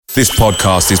This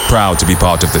podcast is proud to be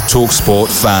part of the TalkSport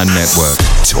Fan Network.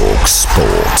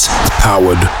 TalkSport.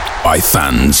 Powered by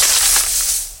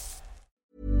fans.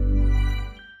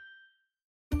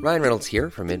 Ryan Reynolds here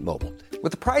from Mint Mobile.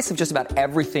 With the price of just about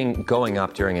everything going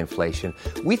up during inflation,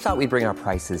 we thought we'd bring our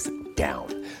prices down.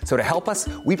 So to help us,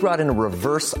 we brought in a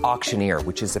reverse auctioneer,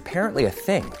 which is apparently a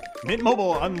thing. Mint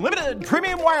Mobile Unlimited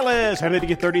Premium Wireless. How to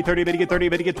get 30, 30, bit to get 30,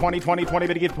 bit to get 20, 20, 20,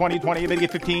 bit to get 20, 20, bit to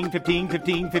get 15, 15,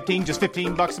 15, 15, just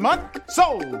 $15 a month?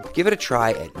 Sold! Give it a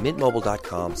try at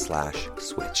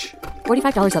mintmobile.com/switch.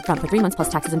 $45 up front for 3 months plus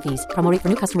taxes and fees. Promo rate for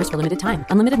new customers for limited time.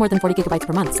 Unlimited more than 40 gigabytes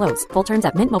per month. Slows full terms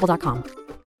at mintmobile.com.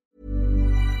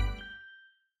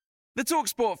 The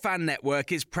TalkSport Fan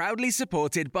Network is proudly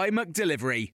supported by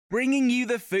McDelivery, bringing you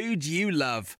the food you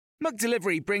love.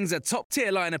 McDelivery brings a top-tier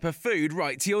lineup of food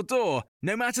right to your door.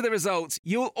 No matter the result,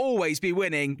 you'll always be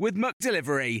winning with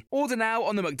McDelivery. Order now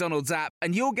on the McDonald's app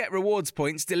and you'll get rewards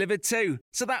points delivered too.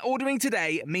 So that ordering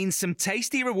today means some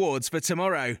tasty rewards for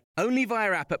tomorrow. Only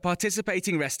via app at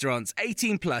participating restaurants.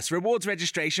 18 plus. Rewards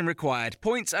registration required.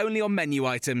 Points only on menu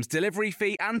items. Delivery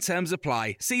fee and terms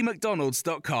apply. See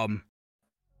mcdonalds.com.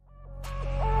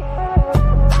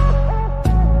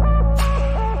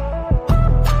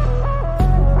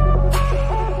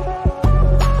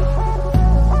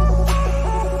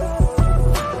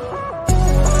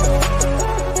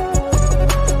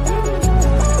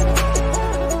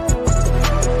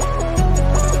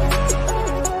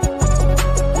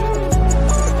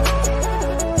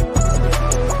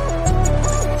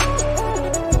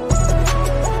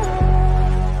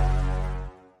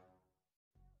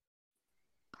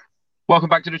 Welcome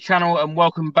back to the channel and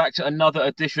welcome back to another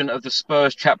edition of the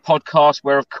Spurs Chat podcast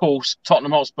where, of course,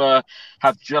 Tottenham Hotspur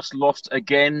have just lost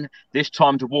again, this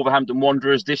time to Wolverhampton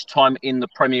Wanderers, this time in the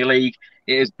Premier League.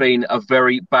 It has been a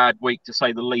very bad week, to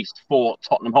say the least, for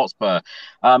Tottenham Hotspur.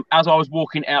 As I was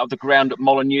walking out of the ground at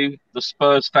Molineux, the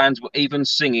Spurs fans were even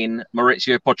singing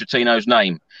Mauricio Pochettino's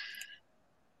name.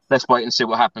 Let's wait and see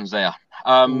what happens there.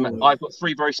 I've got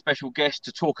three very special guests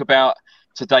to talk about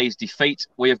today's defeat.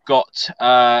 We have got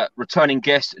returning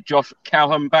guest Josh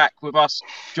Calhoun back with us.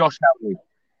 Josh, how are you?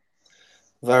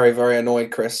 Very, very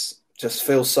annoyed, Chris. Just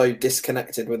feel so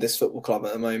disconnected with this football club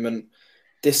at the moment.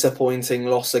 Disappointing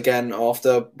loss again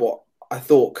after what I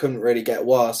thought couldn't really get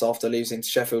worse after losing to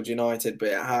Sheffield United, but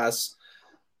it has.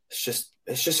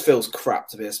 It just feels crap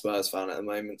to be a Spurs fan at the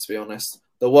moment, to be honest.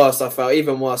 The worst I felt,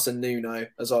 even worse than Nuno,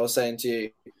 as I was saying to you.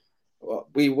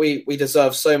 We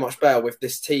deserve so much better with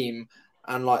this team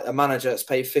and like a manager that's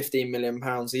paid £15 million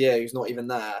a year who's not even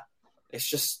there.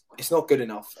 It's not good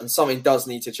enough, and something does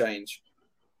need to change.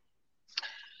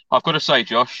 I've got to say,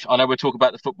 Josh, I know we'll talk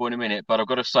about the football in a minute, but I've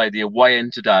got to say the away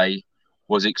end today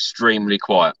was extremely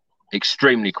quiet.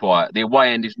 Extremely quiet. The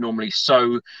away end is normally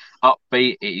so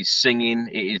upbeat. It is singing.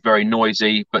 It is very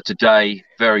noisy. But today,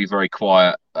 very, very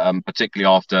quiet,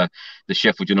 particularly after the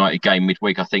Sheffield United game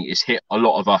midweek. I think it's hit a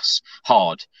lot of us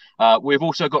hard. We've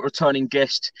also got returning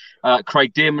guest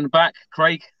Craig Dearman back.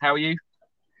 Craig, how are you?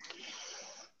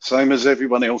 Same as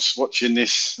everyone else watching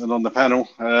this and on the panel.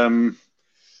 I'll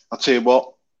tell you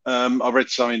what, I read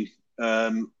something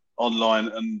online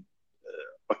and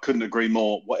I couldn't agree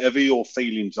more. Whatever your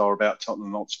feelings are about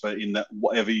Tottenham Hotspur, in that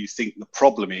whatever you think the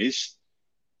problem is,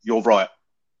 you're right.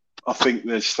 I think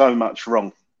there's so much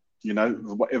wrong. You know,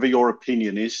 whatever your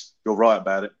opinion is, you're right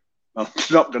about it. I'm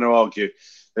not going to argue.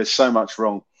 There's so much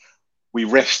wrong. We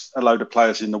rest a load of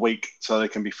players in the week so they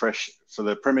can be fresh for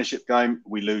the Premiership game.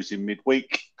 We lose in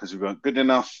midweek because we weren't good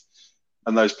enough.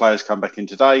 And those players come back in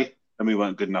today and we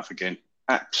weren't good enough again.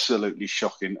 Absolutely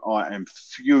shocking. I am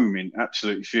fuming,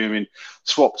 absolutely fuming.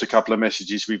 Swapped a couple of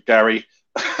messages with Gary.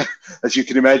 As you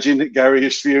can imagine, Gary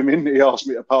is fuming. He asked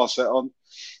me to pass that on.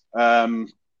 I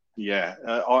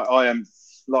am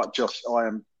like Josh.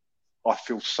 I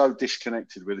feel so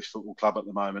disconnected with this football club at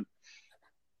the moment.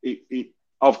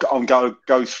 I'm going to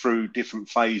go through different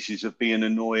phases of being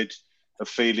annoyed, of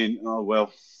feeling, oh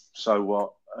well, so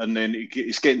what? And then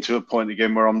it's getting to a point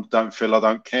again where I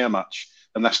don't care much.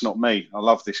 And that's not me. I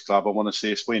love this club. I want to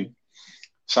see us win.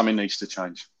 Something needs to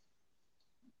change.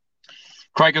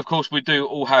 Craig, of course, we do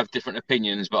all have different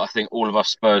opinions, but I think all of us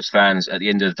Spurs fans at the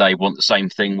end of the day want the same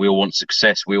thing. We all want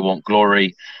success. We all want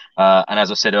glory. And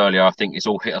as I said earlier, I think it's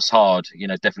all hit us hard. You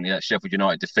know, definitely that Sheffield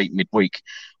United defeat midweek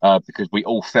because we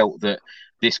all felt that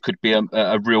this could be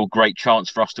a real great chance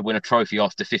for us to win a trophy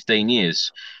after 15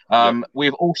 years.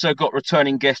 We've also got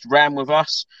returning guest Ram with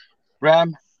us.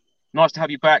 Ram, nice to have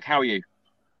you back. How are you?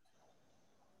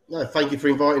 No, thank you for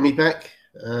inviting me back.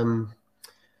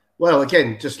 Well,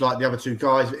 again, just like the other two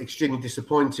guys, extremely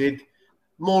disappointed.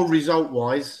 More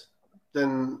result-wise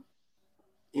than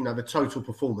the total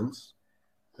performance.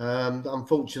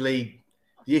 Unfortunately,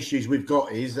 the issues we've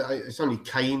got is that it's only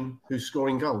Kane who's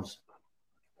scoring goals.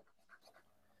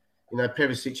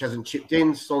 Perisic hasn't chipped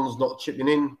in. Son's not chipping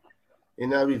in.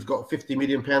 We've got a £50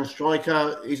 million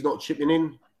striker. He's not chipping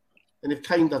in. And if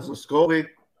Kane doesn't score, we're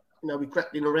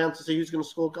grappling around to see who's going to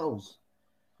score goals,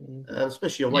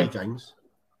 especially away games.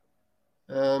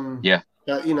 But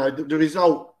the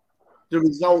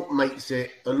result makes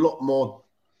it a lot more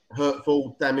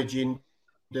hurtful, damaging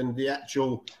than the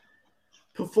actual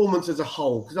performance as a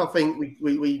whole. Because I think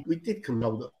we did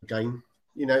control the game.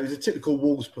 It was a typical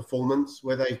Wolves performance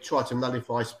where they tried to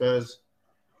nullify Spurs,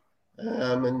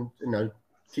 and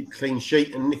keep clean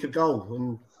sheet and nick a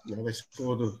goal. And they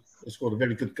scored a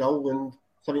very good goal and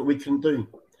something we couldn't do.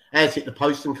 Ours hit the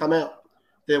post and come out.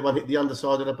 Their one hit the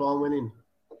underside of the bar and went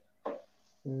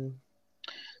in.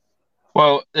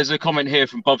 Well, there's a comment here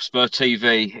from Bob Spur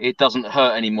TV. It doesn't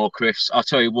hurt anymore, Chris. I'll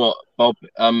tell you what, Bob,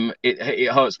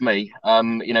 it hurts me.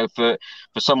 For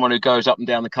someone who goes up and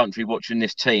down the country watching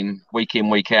this team week in,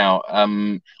 week out,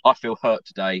 I feel hurt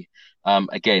today.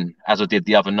 Again, as I did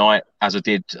the other night, as I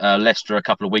did Leicester a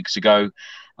couple of weeks ago.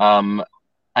 And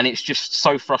it's just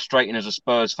so frustrating as a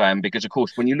Spurs fan because, of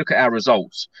course, when you look at our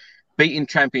results, beating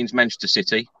champions Manchester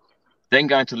City, then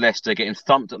going to Leicester, getting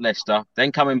thumped at Leicester,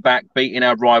 then coming back, beating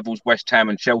our rivals West Ham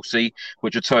and Chelsea,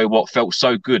 which I'll tell you what, felt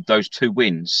so good, those 2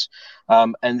 wins.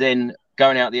 And then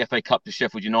going out the FA Cup to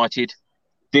Sheffield United.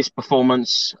 This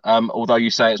performance, although you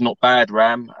say it's not bad,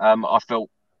 Ram, I felt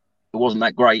it wasn't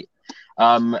that great.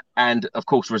 And, of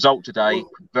course, result today,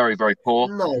 very, very poor.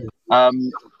 No.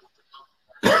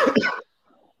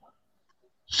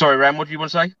 Sorry, Ram, what do you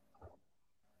want to say?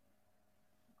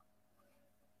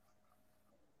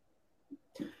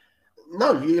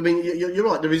 No, you're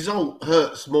right. The result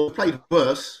hurts more. We played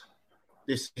worse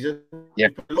this season. Yeah.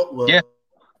 A lot worse.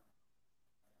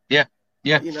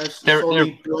 Yeah.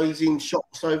 Solid blazing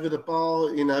shots over the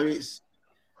bar.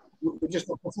 We're just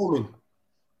not performing.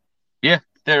 Yeah,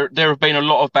 there have been a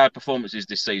lot of bad performances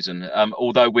this season,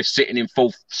 although we're sitting in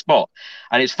 4th spot.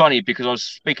 And it's funny because I was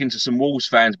speaking to some Wolves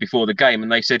fans before the game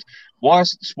and they said, why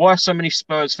are so many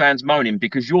Spurs fans moaning?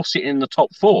 Because you're sitting in the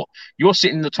top 4. You're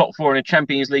sitting in the top 4 in a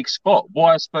Champions League spot.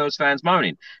 Why are Spurs fans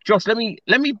moaning? Josh, let me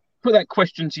put that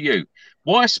question to you.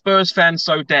 Why are Spurs fans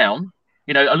so down?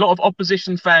 A lot of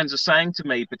opposition fans are saying to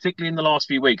me, particularly in the last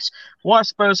few weeks, why are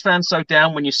Spurs fans so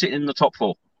down when you're sitting in the top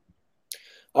 4?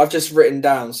 I've just written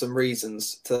down some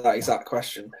reasons to that exact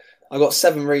question. I got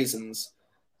 7 reasons.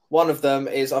 One of them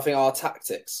is, I think, our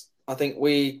tactics. I think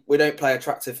we don't play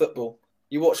attractive football.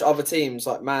 You watch other teams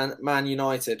like Man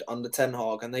United under Ten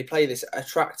Hag, and they play this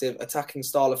attractive attacking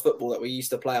style of football that we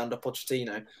used to play under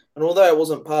Pochettino. And although it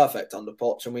wasn't perfect under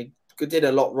Poch, and we did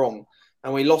a lot wrong,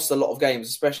 and we lost a lot of games,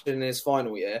 especially in his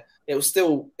final year, it was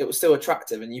still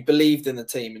attractive, and you believed in the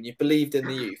team and you believed in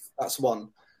the youth. That's one.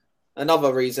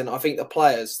 Another reason, I think the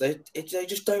players, they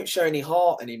just don't show any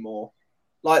heart anymore.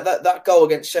 Like that goal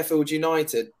against Sheffield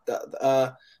United,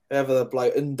 that whoever the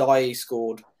bloke Ndiaye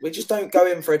scored, we just don't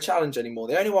go in for a challenge anymore.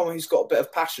 The only one who's got a bit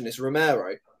of passion is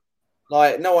Romero.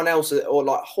 Like no one else, or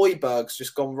like Højbjerg's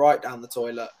just gone right down the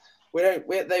toilet.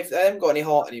 They haven't got any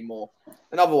heart anymore.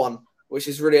 Another one, which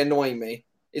is really annoying me,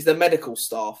 is the medical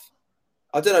staff.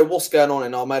 I don't know what's going on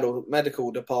in our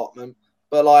medical department,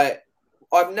 but like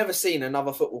I've never seen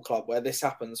another football club where this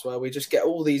happens, where we just get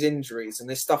all these injuries and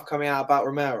this stuff coming out about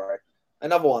Romero.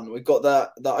 Another one, we've got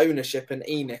the ownership and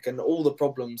ENIC and all the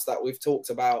problems that we've talked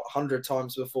about 100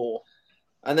 times before.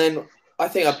 And then I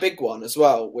think a big one as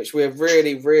well, which we're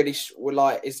really, really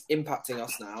is impacting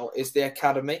us now, is the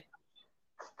academy.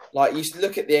 Like you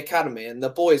look at the academy and the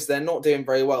boys, they're not doing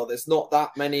very well. There's not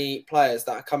that many players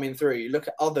that are coming through. You look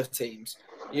at other teams.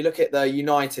 You look at the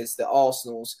Uniteds, the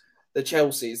Arsenals, the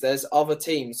Chelseas. There's other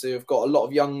teams who have got a lot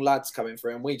of young lads coming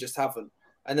through and we just haven't.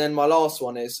 And then my last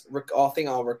one is, I think,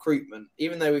 our recruitment.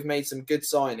 Even though we've made some good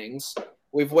signings,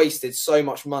 we've wasted so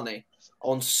much money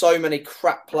on so many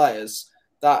crap players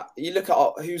that you look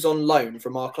at who's on loan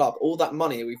from our club. All that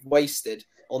money we've wasted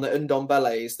on the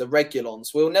Ndombele's, the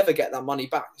Regulons. We'll never get that money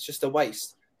back. It's just a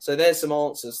waste. So there's some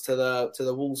answers to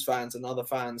the Wolves fans and other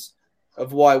fans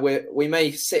of why we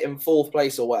may sit in 4th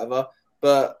place or whatever,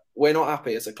 but we're not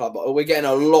happy as a club. We're getting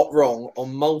a lot wrong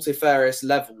on multifarious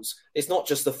levels. It's not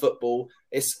just the football.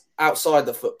 It's outside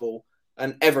the football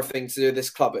and everything to do with this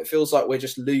club. It feels like we're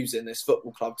just losing this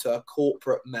football club to a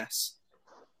corporate mess.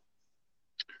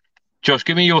 Josh,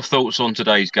 give me your thoughts on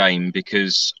today's game,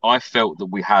 because I felt that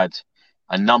we had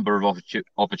a number of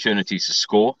opportunities to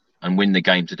score and win the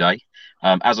game today.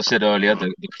 As I said earlier,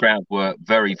 the crowd were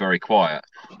very, very quiet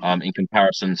in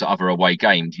comparison to other away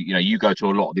games. You go to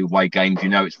a lot of the away games,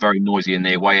 it's very noisy in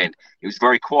the away end. It was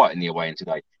very quiet in the away end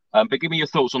today. But give me your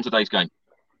thoughts on today's game.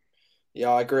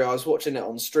 Yeah, I agree. I was watching it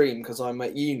on stream because I'm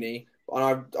at uni,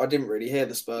 and I didn't really hear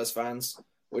the Spurs fans,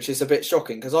 which is a bit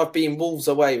shocking because I've been Wolves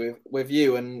away with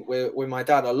you and with my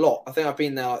dad a lot. I think I've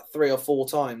been there like 3 or 4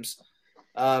 times,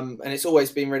 and it's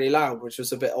always been really loud, which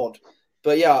was a bit odd.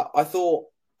 But yeah, I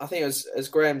think as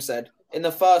Graham said, in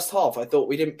the first half, I thought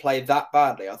we didn't play that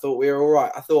badly. I thought we were all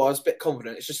right. I thought I was a bit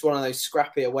confident. It's just one of those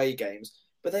scrappy away games.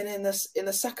 But then in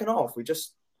the second half,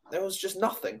 there was just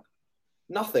nothing.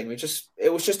 Nothing.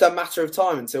 It was just a matter of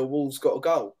time until Wolves got a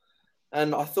goal.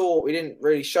 And I thought we didn't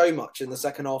really show much in the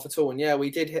second half at all. And yeah,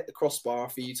 we did hit the crossbar a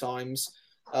few times.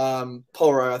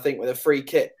 Porro, I think, with a free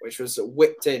kick, which was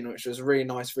whipped in, which was a really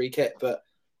nice free kick. But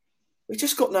we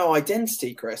just got no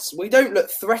identity, Chris. We don't look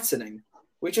threatening.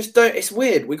 We just don't. It's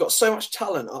weird. We got so much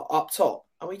talent up top,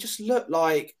 and we just look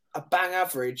like a bang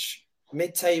average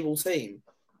mid-table team.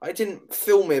 I didn't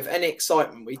fill me with any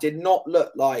excitement. We did not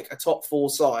look like a top 4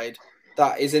 side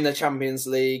that is in the Champions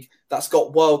League, that's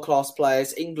got world-class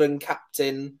players, England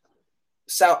captain,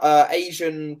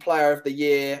 Asian player of the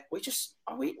year.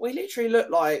 We literally look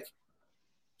like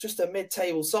just a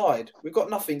mid-table side. We've got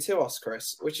nothing to us,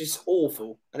 Chris, which is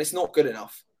awful, and it's not good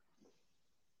enough.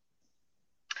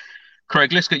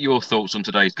 Craig, let's get your thoughts on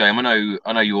today's game. I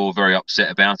know you're all very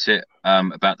upset about it,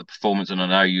 about the performance, and I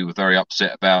know you were very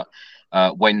upset about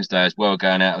Wednesday as well,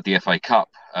 going out of the FA Cup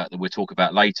that we'll talk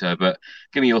about later. But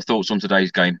give me your thoughts on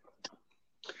today's game.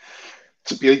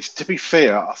 To be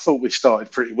fair, I thought we started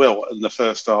pretty well, and the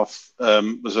first half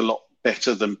was a lot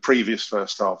better than previous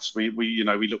first halves. We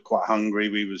looked quite hungry.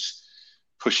 We was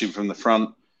pushing from the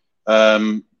front.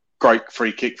 Great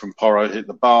free kick from Porro, hit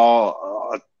the bar.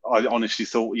 I honestly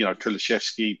thought,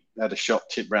 Kulusevski had a shot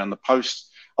tipped round the post.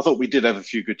 I thought we did have a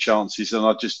few good chances, and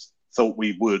I just thought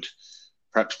we would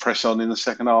perhaps press on in the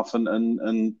second half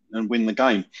and win the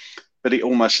game. But it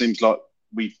almost seems like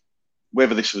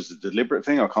whether this was a deliberate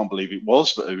thing, I can't believe it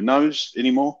was, but who knows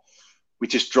anymore. We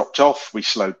just dropped off. We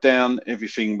slowed down.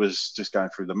 Everything was just going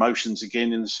through the motions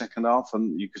again in the second half,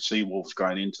 and you could see Wolves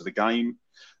going into the game.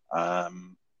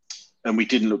 And we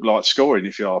didn't look like scoring,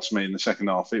 if you ask me, in the second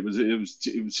half. It was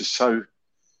just so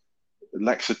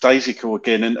lackadaisical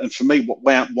again. And for me, what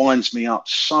winds me up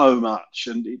so much,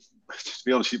 and to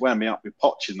be honest, it wound me up with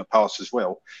Poch in the past as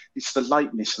well, it's the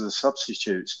lateness of the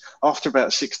substitutes. After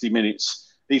about 60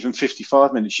 minutes, even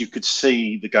 55 minutes, you could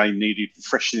see the game needed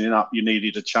freshening up. You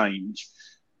needed a change.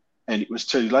 And it was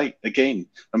too late again.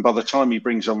 And by the time he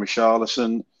brings on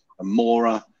Richarlison and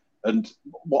Moura, and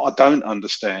what I don't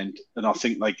understand, and I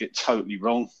think they get totally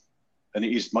wrong, and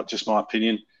it is just my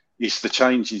opinion, is the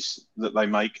changes that they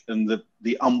make and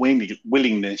the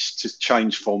unwillingness to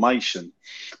change formation.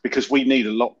 Because we need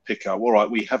a lock picker. All right,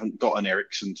 we haven't got an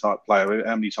Eriksen type player.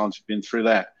 How many times have we been through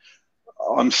that?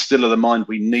 I'm still of the mind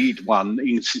we need one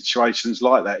in situations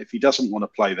like that. If he doesn't want to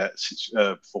play that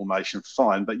formation,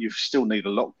 fine, but you still need a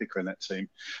lock picker in that team.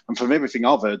 And from everything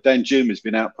I've heard, Dan Juma's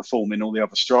been outperforming all the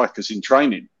other strikers in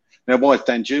training. Now, why is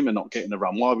Dan Juma not getting a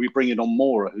run? Why are we bringing on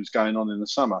Moura, who's going on in the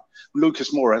summer?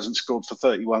 Lucas Moura hasn't scored for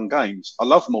 31 games. I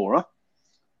love Moura,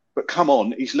 but come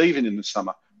on, he's leaving in the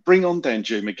summer. Bring on Dan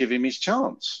Juma, give him his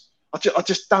chance. I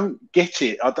just don't get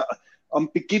it. I'm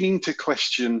beginning to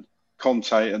question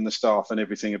Conte and the staff and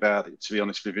everything about it, to be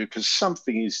honest with you, because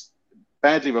something is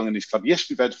badly wrong in this club. Yes,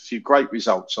 we've had a few great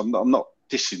results. I'm not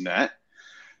dissing that.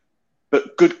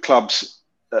 But good clubs...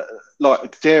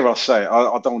 like, dare I say,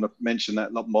 I don't want to mention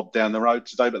that mob down the road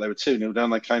today, but they were 2-0 down.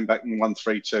 They came back and won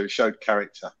 3-2, showed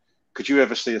character. Could you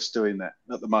ever see us doing that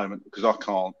at the moment? Because I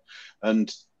can't.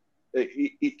 And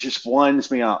it just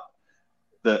winds me up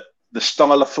that the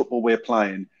style of football we're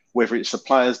playing, whether it's the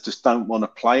players just don't want to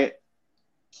play it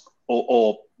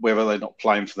or whether they're not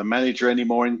playing for the manager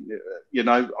anymore.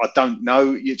 I don't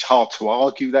know. It's hard to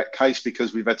argue that case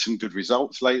because we've had some good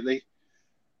results lately.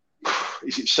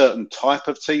 Is it certain type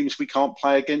of teams we can't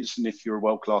play against? And if you're a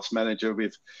world-class manager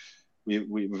with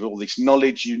all this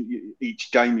knowledge,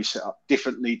 each game you set up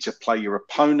differently to play your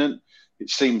opponent. It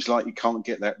seems like you can't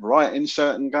get that right in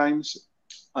certain games.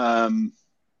 Am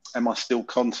I still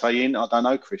Conte in? I don't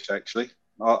know, Chris, actually.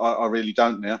 I really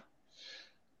don't now.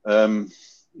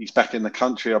 He's back in the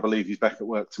country. I believe he's back at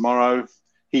work tomorrow.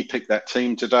 He picked that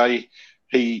team today.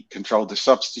 He controlled the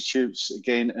substitutes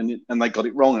again, and they got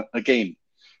it wrong again.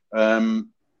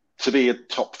 To be a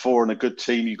top 4 and a good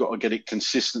team, you've got to get it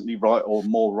consistently right or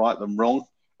more right than wrong.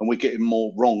 And we're getting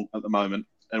more wrong at the moment.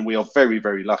 And we are very,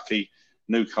 very lucky.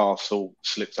 Newcastle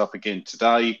slipped up again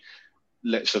today.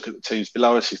 let's look at the teams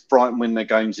below us. If Brighton win their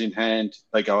games in hand,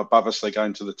 they go above us. They go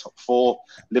into the top 4.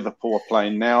 Liverpool are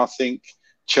playing now, I think.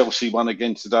 Chelsea won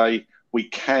again today. We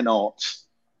cannot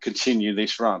continue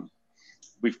this run.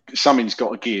 Something's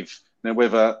got to give. Now,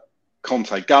 whether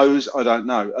Conte goes, I don't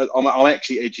know. I'm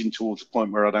actually edging towards the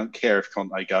point where I don't care if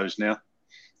Conte goes now.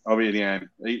 I really am.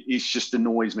 It just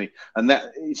annoys me. And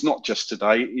that it's not just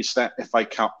today. It's that FA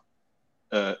Cup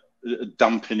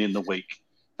dumping in the week.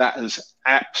 That has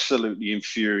absolutely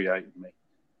infuriated me.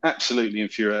 Absolutely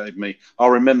infuriated me. I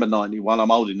remember 91. I'm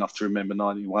old enough to remember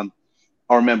 91.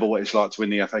 I remember what it's like to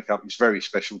win the FA Cup. It's very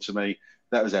special to me.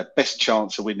 That was our best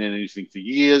chance of winning anything for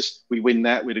years. We win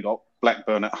that, we'd have got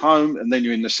Blackburn at home, and then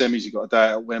you're in the semis, you've got a day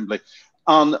out at Wembley.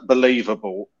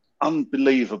 Unbelievable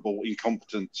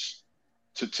incompetence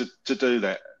to do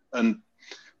that. And,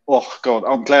 oh, God,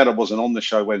 I'm glad I wasn't on the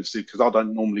show Wednesday because I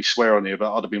don't normally swear on here,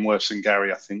 but I'd have been worse than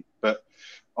Gary, I think. But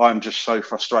I'm just so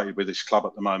frustrated with this club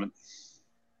at the moment.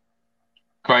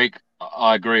 Craig,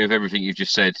 I agree with everything you've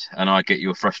just said, and I get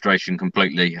your frustration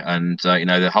completely. And,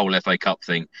 the whole FA Cup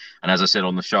thing. And as I said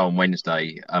on the show on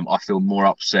Wednesday, I feel more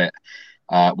upset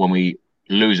when we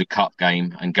lose a cup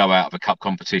game and go out of a cup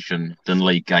competition than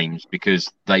league games,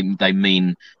 because they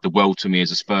mean the world to me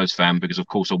as a Spurs fan, because, of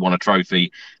course, I want a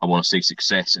trophy. I want to see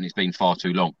success, and it's been far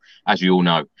too long, as you all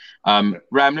know.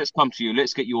 Ram, let's come to you.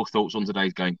 Let's get your thoughts on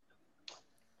today's game.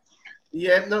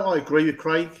 Yeah, no, I agree with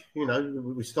Craig.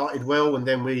 We started well and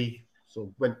then we sort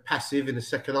of went passive in the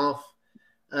second half.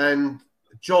 And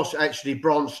Josh actually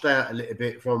branched out a little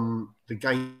bit from the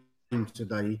game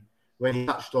today when he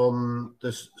touched on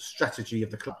the strategy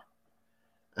of the club.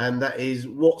 And that is,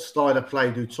 what style of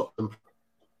play do Tottenham play?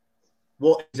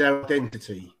 What is our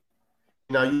identity?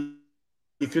 You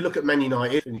could look at Man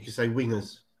United and you could say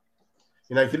wingers.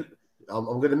 I'm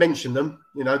going to mention them.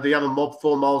 The other mob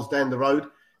 4 miles down the road.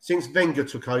 Since Wenger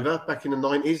took over back in the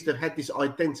 90s, they've had this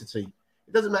identity.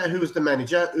 It doesn't matter who was the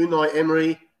manager, Unai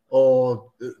Emery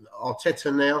or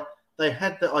Arteta now. They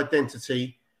had that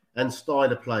identity and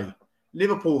style of play.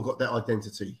 Liverpool got that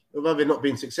identity. Although they're not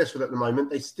being successful at the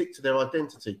moment, they stick to their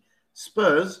identity.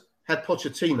 Spurs had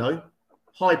Pochettino,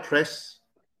 high press,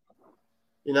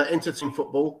 entertaining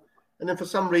football. And then for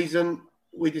some reason,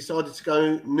 we decided to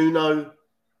go Nuno,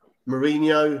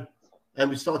 Mourinho, and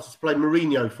we started to play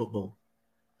Mourinho football.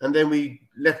 And then we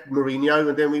left Mourinho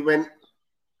and then we went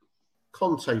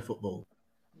Conte football.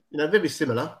 Very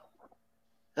similar.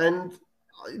 And,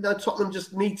 Tottenham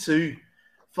just need to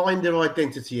find their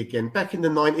identity again. Back in the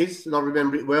 90s, and I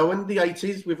remember it well, in the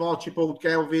 80s with Archibald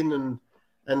Galvin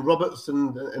and Roberts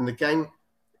and the gang,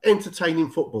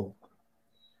 entertaining football.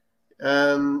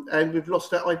 And we've lost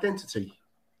that identity.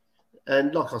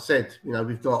 And like I said,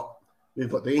 we've got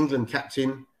the England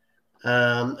captain,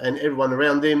 and everyone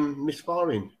around him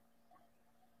misfiring.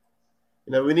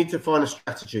 We need to find a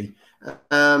strategy.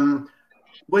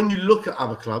 When you look at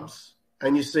other clubs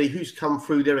and you see who's come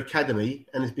through their academy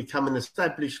and has become an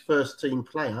established first-team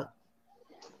player,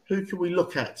 who can we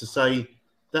look at to say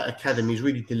that academy's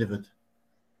really delivered?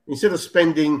 Instead of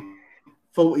spending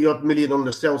 40-odd million on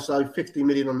the Celso, 50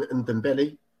 million on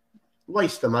Ndombele,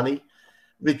 waste of money.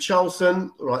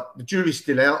 Richarlison, right, the jury's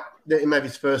still out. Let him have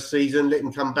his first season. Let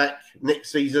him come back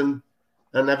next season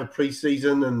and have a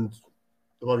pre-season. And,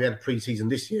 well, we had a pre-season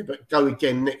this year, but go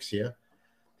again next year.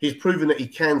 He's proven that he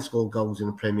can score goals in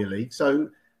the Premier League.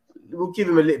 So we'll give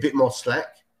him a little bit more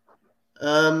slack.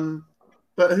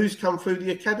 But who's come through the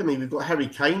academy? We've got Harry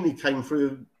Kane, who came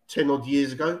through 10-odd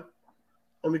years ago.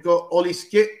 And we've got Ollie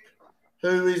Skip,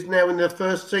 who is now in the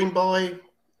first team by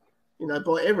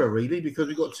error, really, because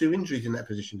we've got 2 injuries in that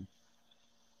position.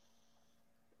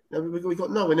 We've got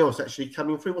no one else actually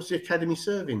coming through. What's the academy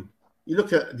serving? You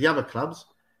look at the other clubs,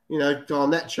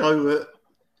 Garnacho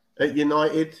at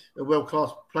United, a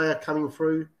world-class player coming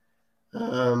through.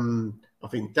 I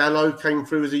think Dalot came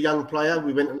through as a young player.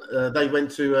 They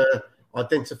went to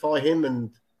identify him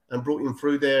and brought him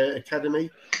through their academy.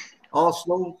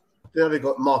 Arsenal, they've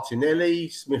got Martinelli,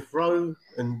 Smith Rowe,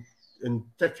 and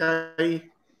Deke.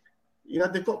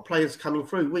 They've got players coming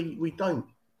through. We don't.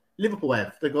 Liverpool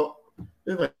have. They've got.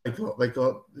 Who have they got? They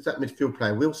got. Is that midfield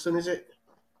player Wilson? Is it?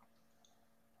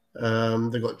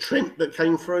 They've got Trent that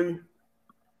came through.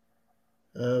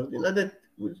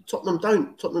 Tottenham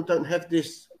don't. Tottenham don't have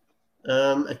this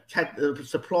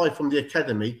supply from the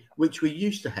academy, which we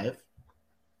used to have.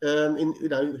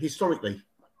 Historically.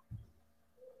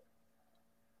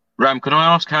 Ram, can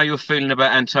I ask how you're feeling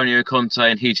about Antonio Conte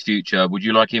and his future? Would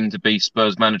you like him to be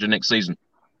Spurs manager next season?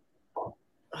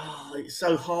 Oh, it's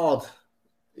so hard.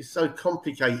 It's so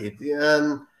complicated.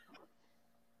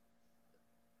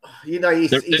 You know,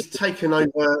 he's taken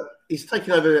over. He's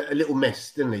taken over a little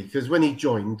mess, didn't he? Because when he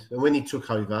joined and when he took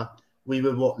over, we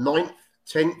were what, 9th,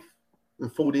 10th,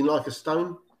 and falling like a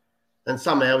stone. And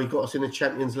somehow he got us in the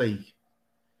Champions League.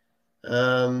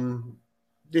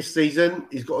 This season,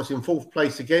 he's got us in 4th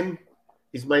place again.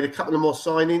 He's made a couple of more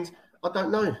signings. I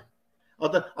don't know.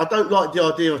 I don't like the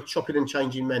idea of chopping and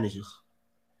changing managers.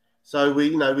 So we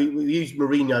used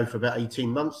Mourinho for about 18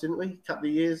 months, didn't we? A couple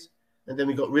of years, and then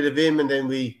we got rid of him, and then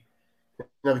we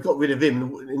got rid of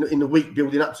him in the week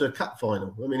building up to a cup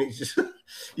final. I mean, it's just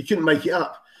you couldn't make it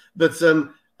up. But and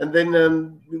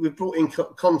then we brought in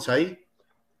Conte.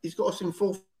 He's got us in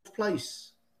 4th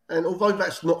place, and although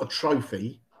that's not a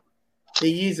trophy,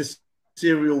 he is a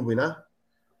serial winner.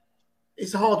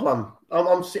 It's a hard one.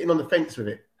 I'm sitting on the fence with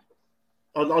it.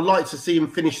 I'd like to see him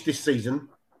finish this season,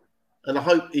 and I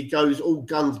hope he goes all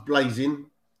guns blazing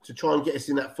to try and get us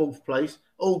in that 4th place.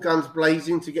 All guns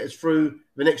blazing to get us through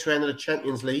the next round of the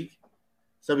Champions League.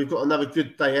 So we've got another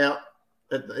good day out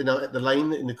at the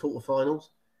Lane in the quarterfinals.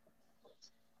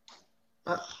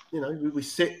 But, we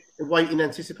sit and wait in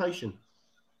anticipation.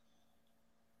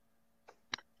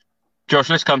 Josh,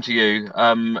 let's come to you.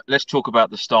 Let's talk about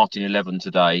the starting 11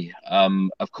 today.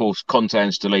 Of course, Conte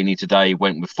and Stellini today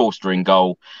went with Forster in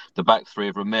goal. The back three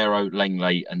of Romero,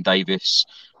 Langley and Davis.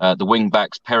 The wing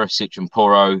backs, Perisic and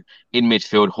Porro. In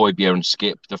midfield, Højbjerg and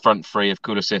Skip. The front three of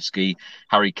Kulusevski,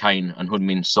 Harry Kane and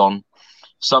Heung-min Son.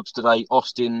 Subs today,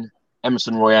 Austin,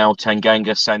 Emerson Royale,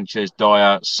 Tanganga, Sanchez,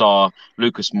 Dyer, Sarr,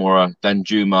 Lucas Moura,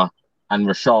 Danjuma and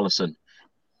Richarlison.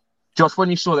 Josh, when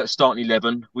you saw that starting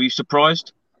 11, were you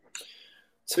surprised?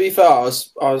 To be fair, I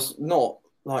was not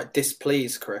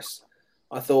displeased, Chris.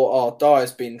 I thought,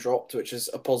 Dyer's been dropped, which is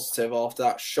a positive after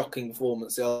that shocking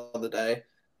performance the other day.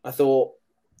 I thought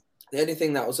the only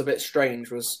thing that was a bit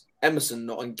strange was Emerson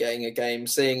not getting a game,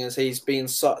 seeing as he's been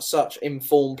such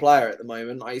informed player at the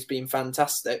moment. He's been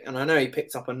fantastic, and I know he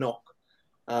picked up a knock,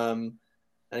 and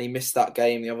he missed that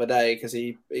game the other day because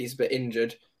he's a bit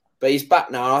injured. But he's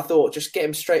back now, and I thought just get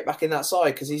him straight back in that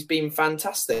side because he's been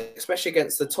fantastic, especially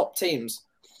against the top teams.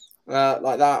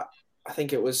 Like that, I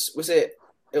think it was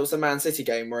the Man City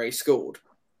game where he scored.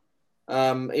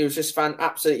 He was just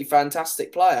absolutely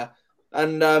fantastic player.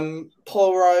 And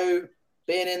Porro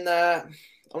being in there,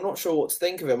 I'm not sure what to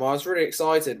think of him. I was really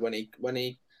excited when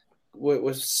he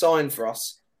was signed for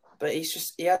us, but he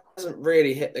hasn't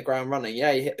really hit the ground running.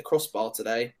 Yeah, he hit the crossbar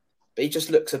today, but he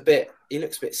just looks a bit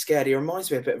scared. He reminds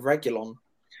me a bit of Reguilon.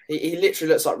 He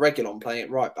literally looks like Reguilon playing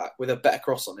it right back with a better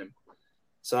cross on him.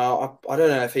 So I don't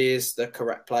know if he is the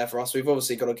correct player for us. We've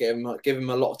obviously got to give him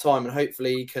a lot of time, and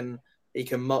hopefully he can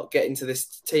get into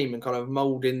this team and kind of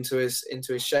mould into his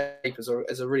shape as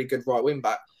a really good right wing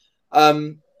back.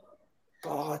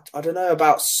 But I don't know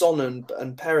about Son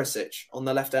and Perisic on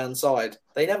the left hand side.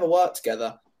 They never work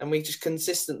together, and we just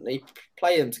consistently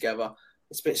play them together.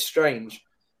 It's a bit strange.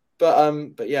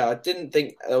 But yeah, I didn't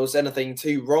think there was anything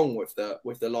too wrong with the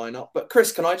lineup. But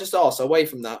Chris, can I just ask, away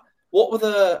from that, what were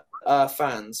the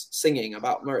fans singing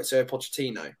about Mauricio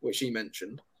Pochettino, which he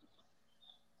mentioned?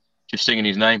 Just singing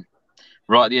his name.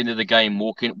 Right at the end of the game,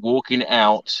 walking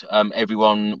out,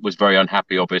 everyone was very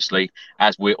unhappy, obviously,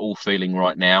 as we're all feeling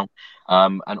right now.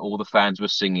 And all the fans were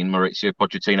singing Mauricio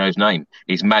Pochettino's name.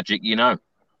 He's magic, you know.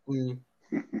 Mm.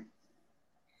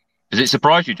 Does it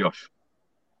surprise you, Josh?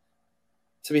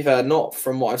 To be fair, not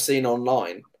from what I've seen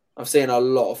online. I've seen a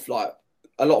lot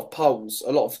of polls,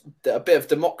 a bit of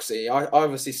democracy. I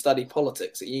obviously study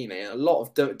politics at uni, and a lot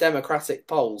of democratic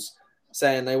polls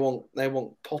saying they want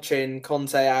Poch in,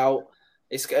 Conte out.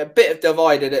 It's a bit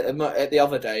divided at the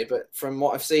other day, but from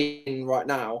what I've seen right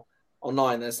now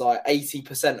online, there's like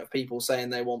 80% of people saying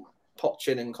they want Poch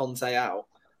in and Conte out.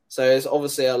 So there's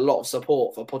obviously a lot of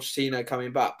support for Pochettino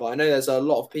coming back, but I know there's a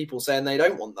lot of people saying they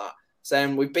don't want that,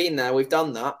 saying we've been there, we've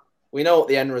done that. We know what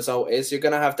the end result is. You're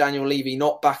going to have Daniel Levy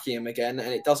not backing him again,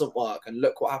 and it doesn't work. And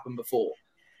look what happened before.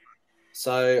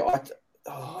 So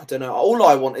I don't know. All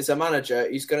I want is a manager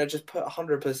who's going to just put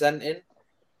 100% in.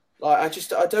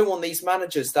 I don't want these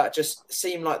managers that just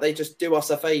seem like they just do us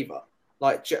a favour.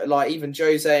 Like even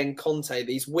Jose and Conte,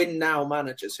 these win now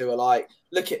managers who are like,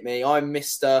 look at me, I'm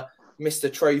Mr.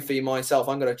 Trophy myself.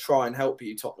 I'm going to try and help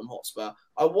you, Tottenham Hotspur.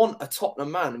 I want a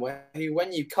Tottenham man who,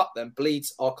 when you cut them,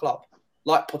 bleeds our club.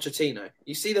 Like Pochettino.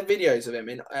 You see the videos of him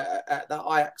at the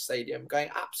Ajax stadium going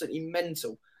absolutely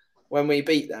mental when we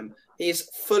beat them. He is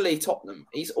fully Tottenham.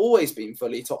 He's always been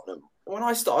fully Tottenham. When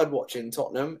I started watching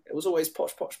Tottenham, it was always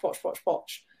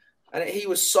Poch. And he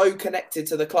was so connected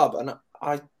to the club.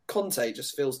 And Conte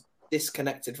just feels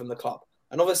disconnected from the club.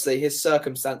 And obviously his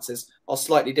circumstances are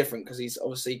slightly different because he's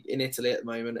obviously in Italy at the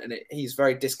moment and he's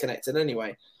very disconnected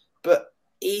anyway. But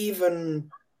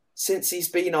even since he's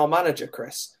been our manager,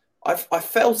 Chris, I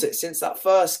felt it since that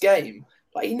first game.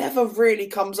 Like, he never really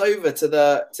comes over to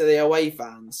the away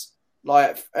fans,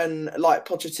 like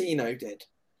Pochettino did.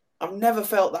 I've never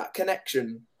felt that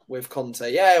connection with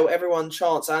Conte. Yeah, everyone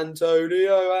chants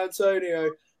Antonio,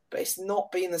 but it's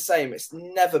not been the same. It's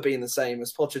never been the same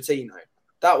as Pochettino.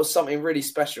 That was something really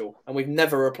special, and we've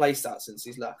never replaced that since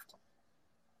he's left.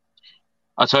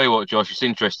 I'll tell you what, Josh, it's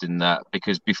interesting that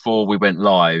because before we went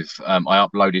live, I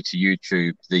uploaded to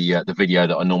YouTube the video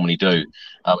that I normally do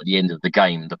at the end of the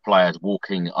game, the players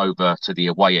walking over to the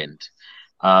away end.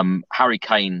 Harry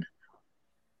Kane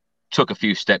took a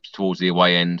few steps towards the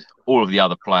away end. All of the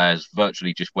other players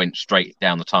virtually just went straight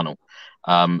down the tunnel.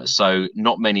 So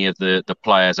not many of the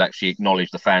players actually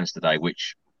acknowledged the fans today,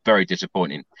 which very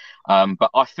disappointing. But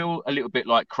I feel a little bit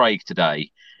like Craig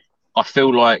today. I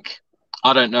feel like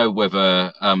I don't know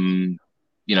whether,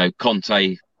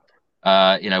 Conte,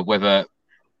 whether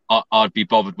I'd be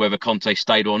bothered whether Conte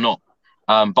stayed or not.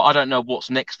 But I don't know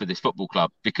what's next for this football club,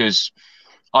 because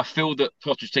I feel that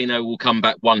Pochettino will come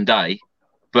back one day,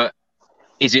 but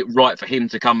is it right for him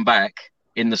to come back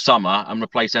in the summer and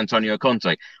replace Antonio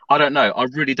Conte? I don't know. I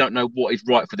really don't know what is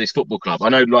right for this football club. I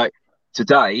know, like,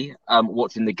 today,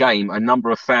 watching the game, a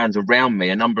number of fans around me,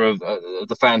 a number of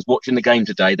the fans watching the game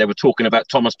today, they were talking about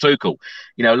Thomas Tuchel.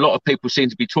 You know, a lot of people seem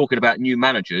to be talking about new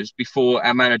managers before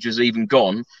our manager's even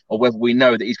gone, or whether we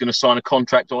know that he's going to sign a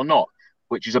contract or not,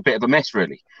 which is a bit of a mess,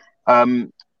 really.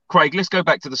 Craig, let's go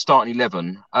back to the starting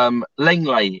 11.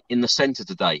 Lenglet in the centre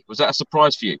today. Was that a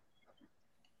surprise for you?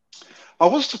 I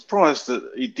was surprised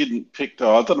that he didn't pick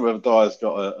Dyer. I don't know whether Dyer's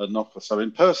got a knock or something.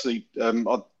 Personally,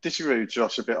 I disagree with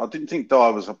Josh a bit. I didn't think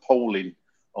Dyer was appalling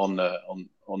on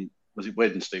was it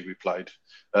Wednesday we played?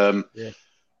 Yeah.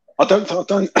 I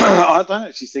don't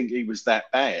actually think he was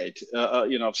that bad.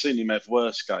 I've seen him have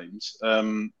worse games.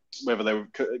 Whether they were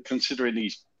considering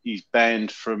he's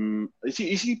banned from is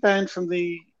he banned from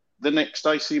the next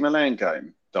AC Milan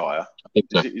game, Dyer? I think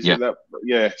so.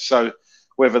 Yeah. So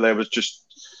whether there was just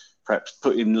perhaps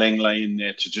putting Lenglet in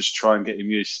there to just try and get him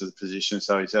used to the position,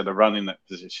 so he's had a run in that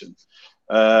position.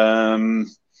 I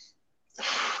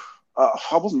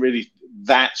wasn't really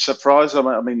that surprised.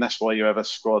 I mean, that's why you have a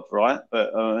squad, right?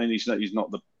 But he's not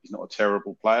a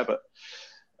terrible player. But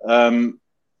I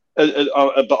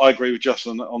agree with Josh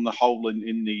on the whole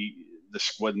in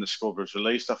when the squad was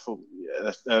released. I thought,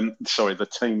 the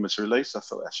team was released. I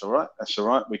thought that's all right. That's all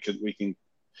right. We can.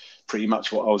 Pretty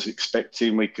much what I was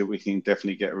expecting. We can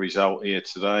definitely get a result here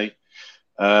today.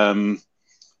 But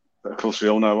of course, we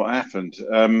all know what happened.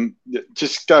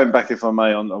 Just going back, if I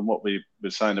may, on what we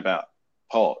were saying about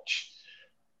Poch.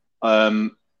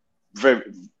 Very,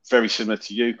 very similar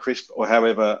to you, Chris. Or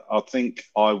however, I think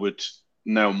I would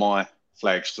nail my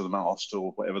flags to the mast,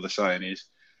 or whatever the saying is.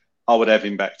 I would have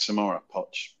him back tomorrow,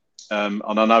 Poch.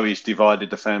 And I know he's divided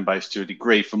the fan base to a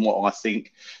degree. From what I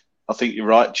think you're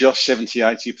right, Josh.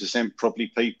 70-80% probably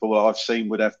people I've seen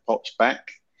would have Poch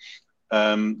back.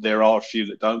 There are a few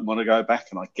that don't want to go back,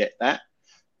 and I get that.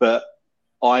 But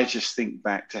I just think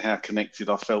back to how connected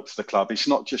I felt to the club. It's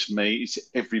not just me; it's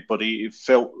everybody. It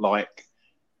felt like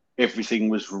everything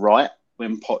was right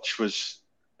when Poch was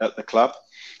at the club,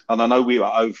 and I know we were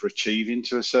overachieving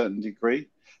to a certain degree,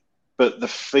 but the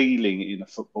feeling in a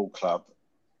football club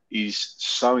is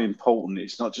so important.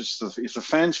 It's not just if the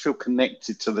fans feel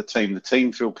connected to the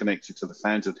team feel connected to the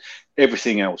fans, and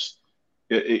everything else,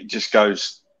 it just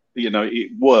goes,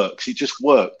 it works. It just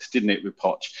worked, didn't it, with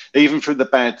Poch? Even through the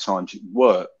bad times, it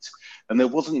worked. And there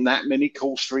wasn't that many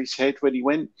calls for his head when he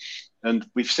went. And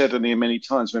we've said on here many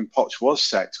times, when Poch was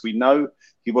sacked, we know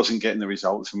he wasn't getting the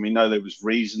results, and we know there was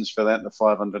reasons for that, the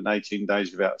 518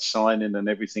 days without signing and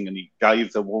everything, and he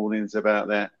gave the warnings about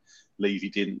that. Levy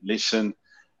didn't listen.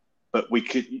 But we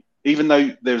could, even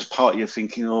though there was part of you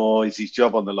thinking, is his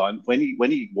job on the line? When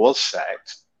he was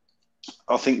sacked,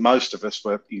 I think most of us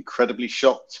were incredibly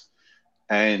shocked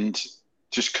and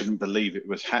just couldn't believe it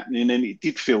was happening. And it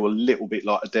did feel a little bit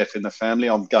like a death in the family.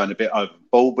 I'm going a bit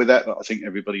overboard with that, but I think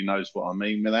everybody knows what I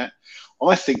mean with that.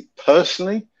 I think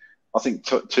personally,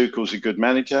 Tuchel's a good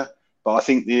manager. But I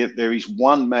think there is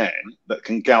one man that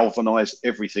can galvanise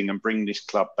everything and bring this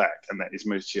club back, and that is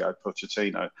Mauricio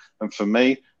Pochettino. And for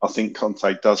me, I think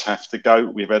Conte does have to go.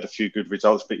 We've had a few good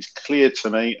results, but it's clear to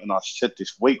me, and I said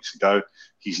this weeks ago,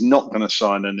 he's not going to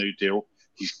sign a new deal.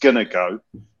 He's going to go,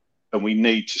 and we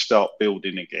need to start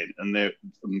building again. And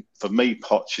for me,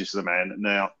 Poch is the man.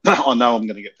 Now, I know I'm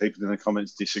going to get people in the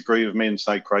comments disagree with me and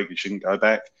say Craig, you shouldn't go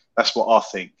back. That's what I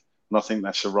think, and I think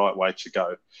that's the right way to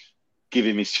go. give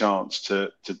him his chance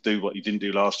to do what he didn't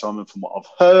do last time. And from what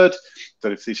I've heard,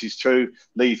 that if this is true,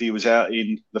 Levy was out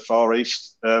in the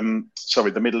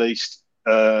Middle East,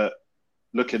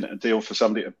 looking at a deal for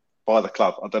somebody to buy the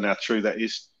club. I don't know how true that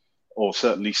is, or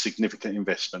certainly significant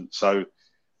investment. So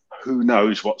who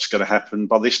knows what's going to happen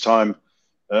by this time,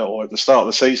 or at the start of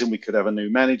the season, we could have a new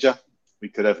manager, we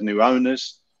could have new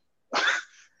owners.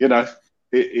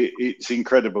 It's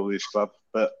incredible, this club.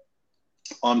 But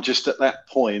I'm just at that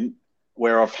point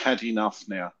where I've had enough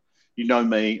now. You know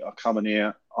me, I come in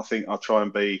here, I think I try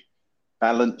and be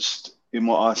balanced in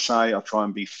what I say, I try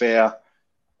and be fair.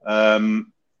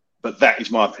 But that is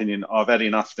my opinion. I've had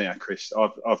enough now, Chris.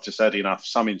 I've just had enough.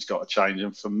 Something's got to change.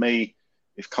 And for me,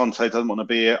 if Conte doesn't want to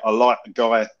be here, I like the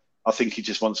guy. I think he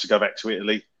just wants to go back to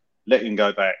Italy. Let him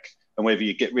go back. And whether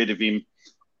you get rid of him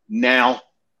now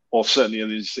or certainly at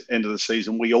the end of the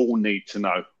season, we all need to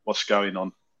know what's going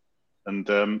on. And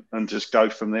just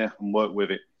go from there and work with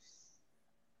it.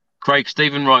 Craig,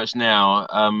 Stephen writes now,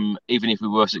 even if we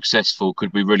were successful,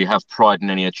 could we really have pride in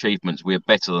any achievements? We are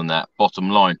better than that, bottom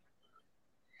line.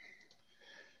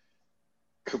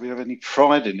 Could we have any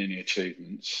pride in any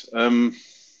achievements? I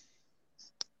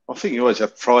think you always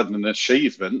have pride in an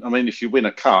achievement. I mean, if you win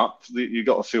a cup, you've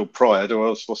got to feel pride, or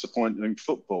else what's the point in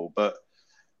football? But,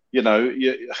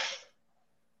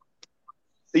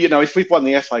 if we'd won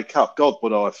the FA Cup, God,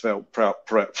 would I have felt proud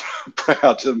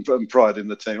and pride in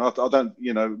the team. I don't,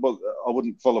 I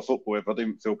wouldn't follow football if I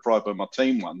didn't feel pride when my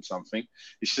team won something.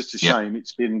 It's just a shame.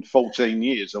 It's been 14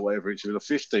 years or whatever. It's been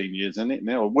 15 years, isn't it?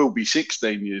 Now it will be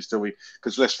 16 years till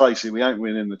because let's face it, we ain't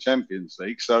winning the Champions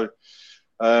League. So,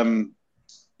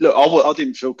 look, I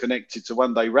didn't feel connected to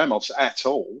one day Ramos at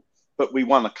all, but we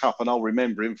won a cup and I'll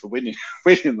remember him for winning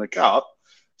the cup.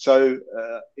 So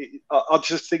I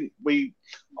just think we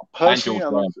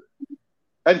personally,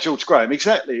 and George Graham,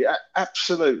 exactly,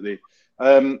 absolutely.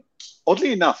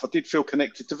 Oddly enough, I did feel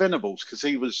connected to Venables because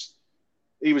he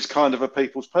was kind of a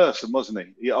people's person, wasn't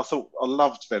he? I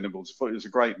loved Venables. I thought he was a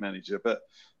great manager, but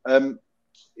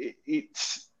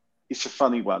it's a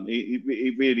funny one.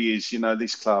 It really is.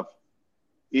 This club,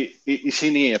 it's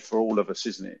in here for all of us,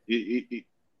 isn't it?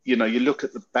 You look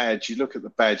at the badge,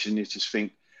 and you just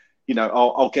think.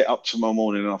 I'll get up tomorrow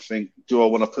morning and I think, do I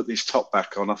want to put this top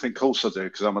back on? I think, of course I do,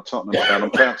 because I'm a Tottenham fan.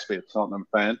 I'm proud to be a Tottenham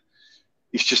fan.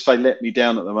 It's just they let me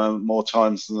down at the moment more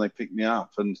times than they pick me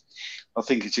up. And I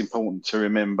think it's important to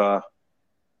remember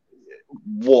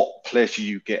what pleasure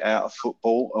you get out of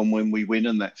football and when we win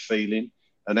and that feeling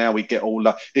and how we get all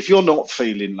low. If you're not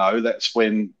feeling low, that's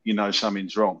when,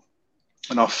 something's wrong.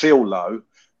 And I feel low,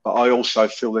 but I also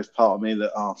feel there's part of me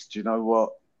that, do you know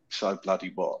what? So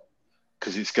bloody what?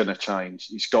 Because it's going to change.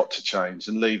 It's got to change.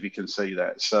 And Levy can see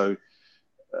that. So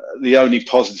the only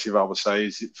positive I would say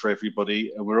is for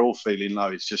everybody, and we're all feeling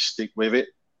low, is just stick with it.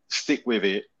 Stick with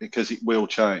it because it will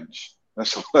change.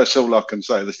 That's all I can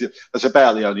say. That's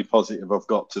about the only positive I've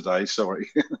got today. Sorry.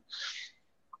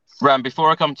 Ram, before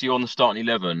I come to you on the starting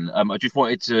 11, I just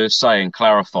wanted to say and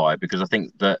clarify, because I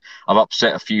think that I've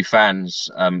upset a few fans,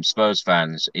 Spurs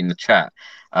fans, in the chat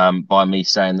by me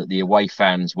saying that the away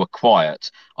fans were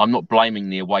quiet. I'm not blaming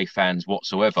the away fans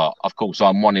whatsoever. Of course,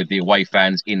 I'm one of the away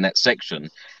fans in that section.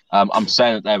 I'm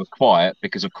saying that they were quiet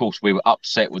because, of course, we were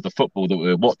upset with the football that we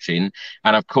were watching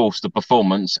and, of course, the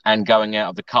performance and going out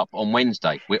of the Cup on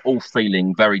Wednesday. We're all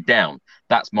feeling very down.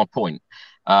 That's my point.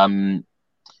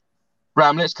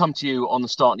 Ram, let's come to you on the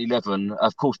starting 11.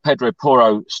 Of course, Pedro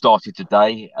Porro started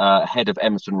today ahead of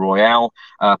Emerson Royale.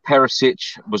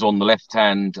 Perisic was on the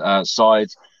left-hand side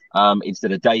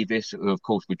instead of Davis, who, of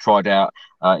course, we tried out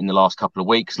in the last couple of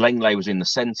weeks. Lenglet was in the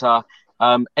centre.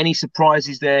 Any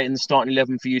surprises there in the starting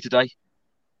 11 for you today?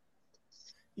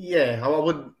 Yeah,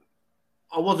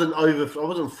 I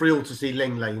wasn't thrilled to see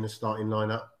Lenglet in the starting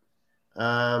lineup.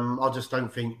 I just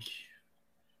don't think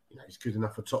he's good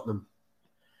enough for Tottenham.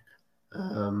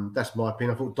 That's my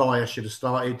opinion. I thought Dyer should have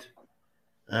started.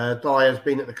 Dyer's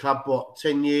been at the club,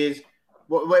 10 years?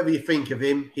 Whatever you think of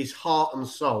him, his heart and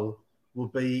soul will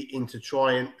be into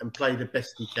trying and play the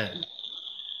best he can.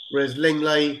 Whereas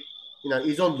Lenglet,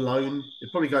 he's on loan. He'll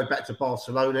probably go back to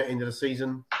Barcelona at the end of the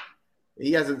season.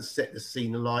 He hasn't set the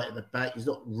scene alight at the back. He's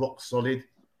not rock solid.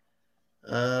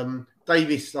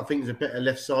 Davis, I think, is a better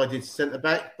left-sided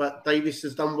centre-back, but Davis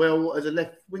has done well as a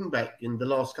left wing-back in the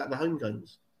last couple of home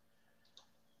games.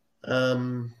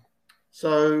 And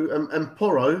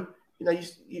Porro,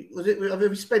 have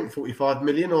we spent 45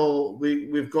 million, or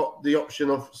we've got the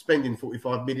option of spending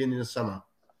 45 million in the summer?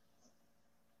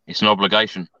 It's an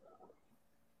obligation.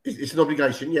 It's an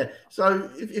obligation, yeah. So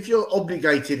if you're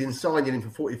obligated in signing him for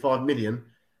 45 million,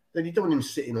 then you don't want him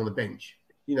sitting on the bench.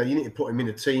 You need to put him in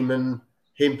a team and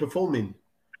him performing.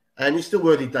 And it's still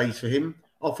early days for him.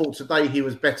 I thought today he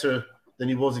was better than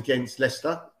he was against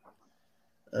Leicester.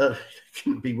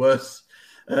 Couldn't be worse.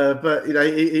 But,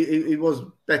 he was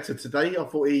better today. I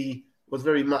thought he was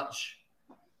very much,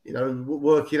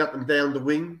 working up and down the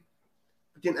wing.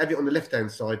 We didn't have it on the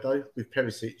left-hand side, though, with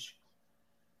Perisic.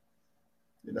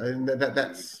 And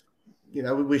that's,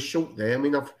 we're short there. I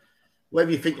mean,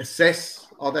 whatever you think of Cess,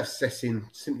 I'd have Cess in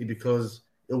simply because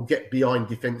he'll get behind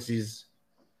defences,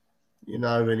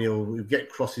 and he'll get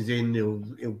crosses in.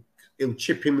 He'll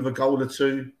chip in with a goal or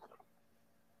two.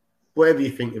 Whatever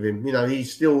you think of him,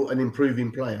 he's still an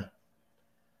improving player.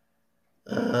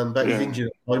 But he's injured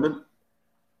at the moment.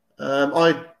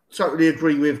 I totally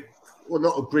agree with,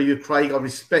 not agree with Craig. I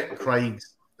respect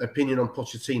Craig's opinion on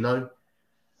Pochettino.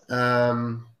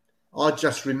 I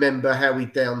just remember how he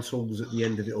down tools at the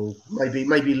end of it all.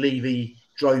 Maybe Levy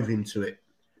drove into it.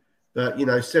 But,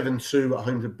 7-2 at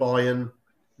home to Bayern,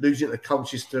 losing to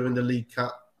Colchester in the League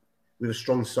Cup with a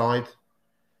strong side.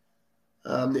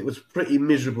 It was pretty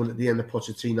miserable at the end of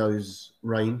Pochettino's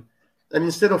reign. And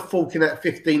instead of forking out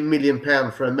 £15 million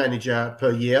for a manager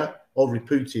per year, or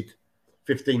reputed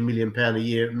 £15 million a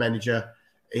year manager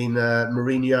in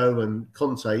Mourinho and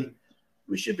Conte,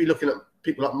 we should be looking at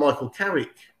people like Michael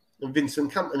Carrick and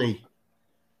Vincent Kompany.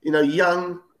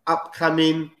 Young,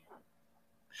 upcoming,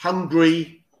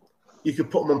 hungry. You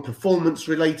could put them on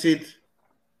performance-related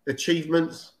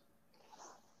achievements.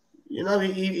 He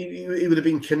would have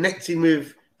been connecting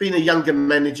with being a younger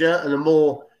manager and a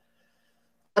more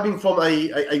coming from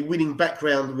a winning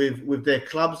background with their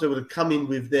clubs. They would have come in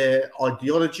with their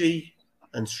ideology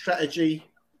and strategy.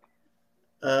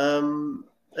 And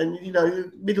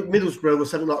Middlesbrough was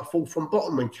something like fall from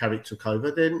bottom when Carrick took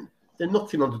over. Then they're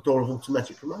knocking on the door of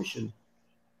automatic promotion.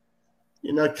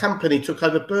 Company took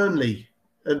over Burnley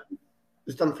and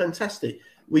has done fantastic.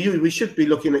 We should be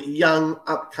looking at young,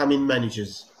 upcoming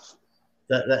managers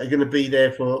that are going to be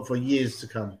there for years to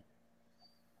come.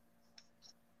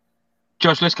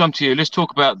 Josh, let's come to you. Let's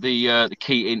talk about the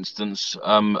key instance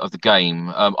of the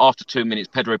game. After 2 minutes,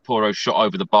 Pedro Porro shot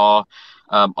over the bar.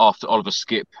 After Oliver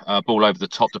Skip, ball over the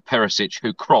top to Perisic,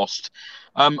 who crossed.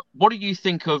 What do you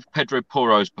think of Pedro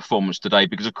Porro's performance today?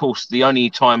 Because, of course, the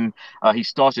only time he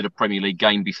started a Premier League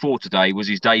game before today was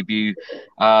his debut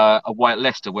away at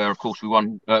Leicester, where, of course, we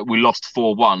lost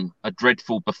 4-1. A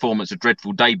dreadful performance, a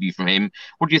dreadful debut from him.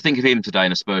 What do you think of him today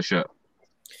in a Spurs shirt?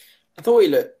 I thought he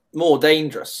looked more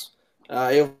dangerous.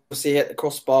 He obviously hit the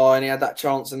crossbar and he had that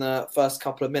chance in the first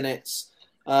couple of minutes.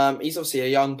 He's obviously a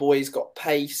young boy. He's got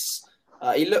pace.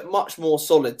 He looked much more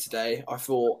solid today, I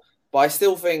thought. But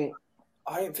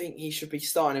I don't think he should be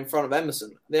starting in front of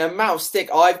Emerson. The amount of stick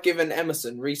I've given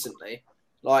Emerson recently,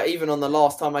 like even on the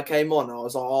last time I came on, I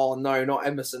was like, oh no, not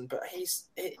Emerson. But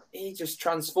he just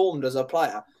transformed as a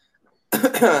player.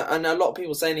 And a lot of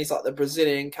people saying he's like the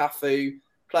Brazilian Cafu,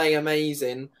 playing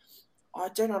amazing. I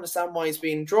don't understand why he's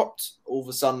being dropped all of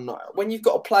a sudden. When you've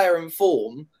got a player in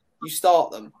form, you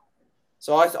start them.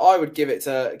 So I would give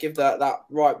that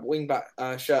right wing back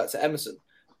shirt to Emerson.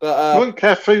 But wasn't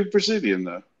Cafu Brazilian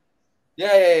though?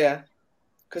 Yeah.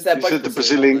 Because they're both the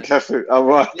Brazilian Cafu. Oh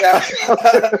right. Yeah.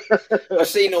 I've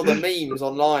seen all the memes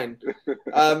online.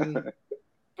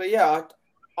 But yeah,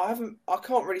 I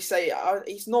can't really say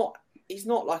he's not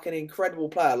like an incredible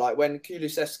player like when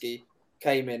Kulusevski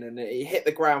came in and he hit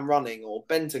the ground running, or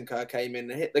Bentancur came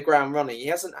in and hit the ground running. He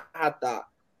hasn't had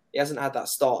that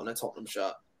start in a Tottenham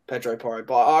shirt, Pedro Porro.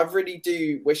 But I really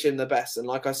do wish him the best. And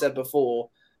like I said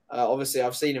before, obviously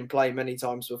I've seen him play many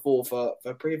times before for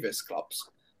previous clubs.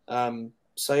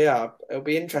 So yeah, it'll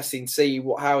be interesting to see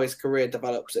how his career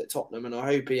develops at Tottenham, and I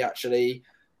hope he actually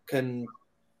can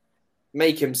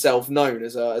make himself known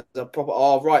as a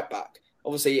proper right back.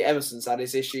 Obviously, Emerson's had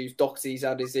his issues. Doherty's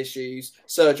had his issues.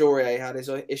 Serge Aurier had his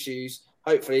issues.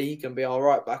 Hopefully, he can be all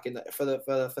right back for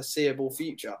the foreseeable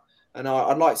future. And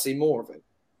I'd like to see more of him.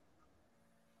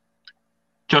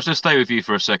 Josh, let's stay with you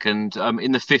for a second.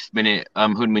 In the 5th minute,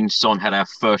 Heung-min Son had our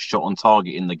first shot on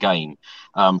target in the game.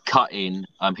 Cut in,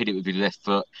 hit it with his left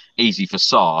foot, easy for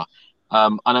Sarr. I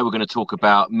know we're going to talk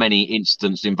about many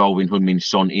incidents involving Heung-min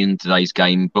Son in today's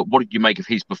game, but what did you make of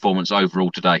his performance overall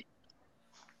today?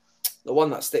 The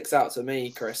one that sticks out to me,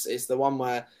 Chris, is the one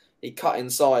where he cut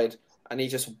inside and he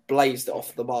just blazed it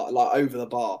off the bar, like over the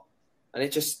bar. And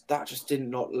that just did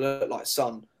not look like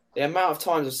Son. The amount of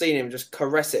times I've seen him just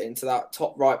caress it into that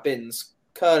top right bins,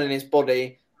 curling his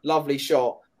body, lovely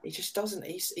shot. He just doesn't,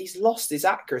 he's lost his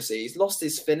accuracy. He's lost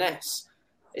his finesse.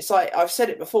 It's like, I've said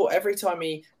it before, every time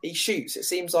he shoots, it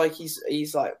seems like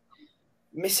he's like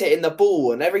mishitting the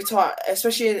ball, and every time,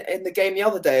 especially in the game the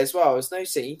other day as well, as no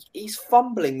see, he's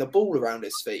fumbling the ball around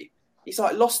his feet. He's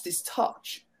like lost his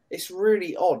touch. It's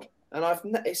really odd, and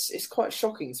it's quite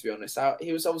shocking, to be honest.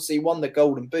 He was obviously won the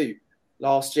Golden Boot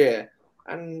last year,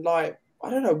 and like I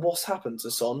don't know what's happened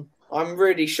to Son. I'm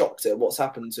really shocked at what's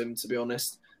happened to him, to be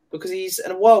honest, because he's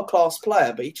a world-class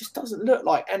player, but he just doesn't look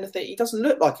like anything. He doesn't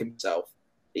look like himself.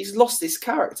 He's lost his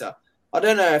character. I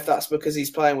don't know if that's because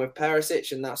he's playing with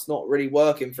Perisic and that's not really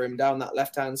working for him down that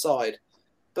left-hand side.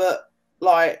 But,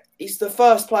 like, he's the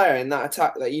first player in that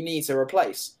attack that you need to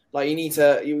replace. Like,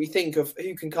 you think of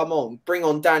who can come on. Bring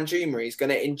on Dan Juma. He's going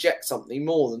to inject something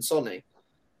more than Sonny.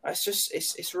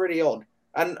 It's really odd.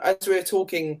 And as we were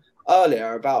talking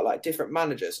earlier about, like, different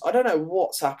managers, I don't know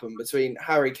what's happened between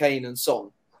Harry Kane and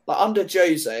Son. Like under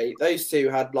Jose, those two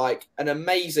had like an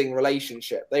amazing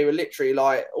relationship. They were literally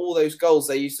like all those goals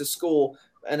they used to score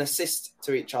and assist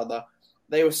to each other.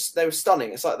 They were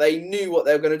stunning. It's like they knew what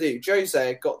they were going to do.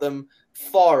 Jose got them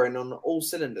firing on all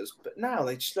cylinders, but now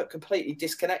they just look completely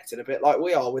disconnected, a bit like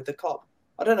we are with the club.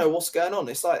 I don't know what's going on.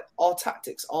 It's like our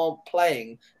tactics aren't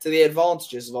playing to the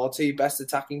advantages of our two best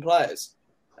attacking players.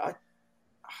 I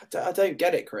don't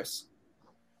get it, Chris.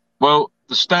 Well,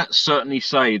 the stats certainly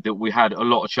say that we had a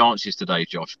lot of chances today,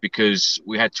 Josh, because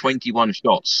we had 21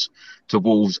 shots to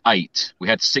Wolves 8. We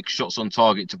had 6 shots on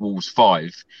target to Wolves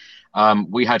 5.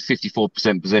 We had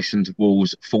 54% possession to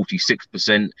Wolves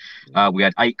 46%. We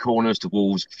had 8 corners to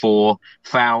Wolves 4.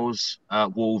 Fouls,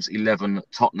 Wolves 11,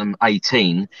 Tottenham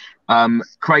 18.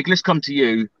 Craig, let's come to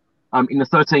you. In the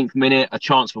 13th minute, a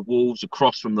chance for Wolves, a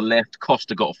cross from the left.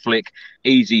 Costa got a flick,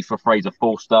 easy for Fraser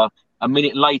Forster. A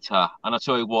minute later, and I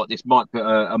tell you what, this might put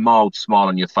a mild smile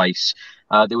on your face.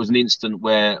 There was an instant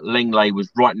where Lenglet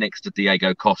was right next to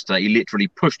Diego Costa. He literally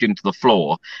pushed him to the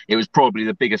floor. It was probably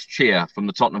the biggest cheer from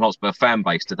the Tottenham Hotspur fan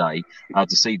base today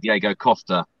to see Diego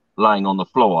Costa laying on the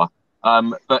floor.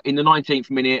 But in the 19th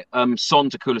minute,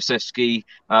 Son to Kulusevski.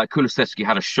 Kulusevski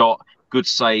had a shot. Good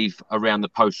save around the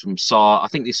post from Sarr. I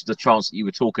think this is the chance that you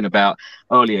were talking about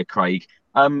earlier, Craig.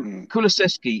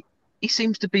 Kulusevski, he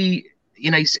seems to be...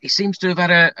 he seems to have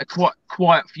had a quite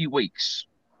quiet few weeks.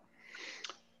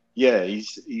 Yeah,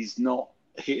 he's not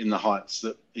hitting the heights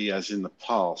that he has in the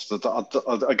past.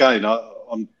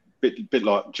 I'm a bit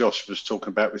like Josh was talking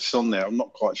about with Son there. I'm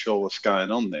not quite sure what's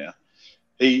going on there.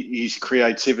 His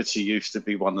creativity used to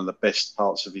be one of the best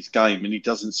parts of his game, and he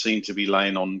doesn't seem to be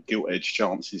laying on gilt-edged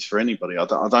chances for anybody. I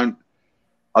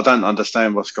don't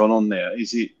understand what's gone on there.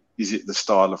 Is it the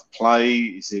style of play?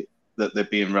 Is it that they're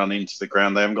being run into the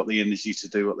ground? They haven't got the energy to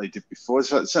do what they did before. It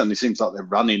certainly seems like they're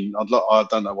running. I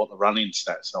don't know what the running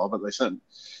stats are, but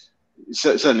it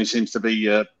certainly seems to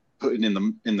be putting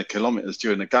in the kilometres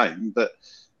during the game. But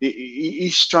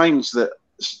it's strange that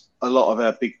a lot of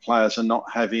our big players are not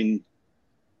having...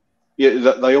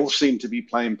 they all seem to be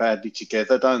playing badly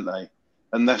together, don't they?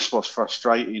 And that's what's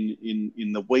frustrating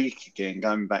in the week again,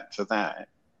 going back to that,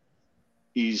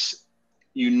 is...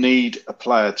 you need a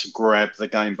player to grab the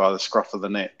game by the scruff of the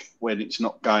neck when it's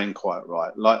not going quite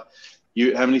right. Like,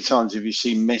 how many times have you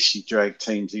seen Messi drag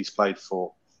teams he's played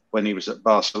for when he was at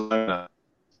Barcelona?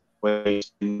 When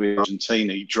he's in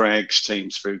Argentina, he drags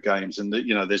teams through games, and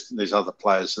there's other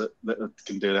players that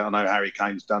can do that. I know Harry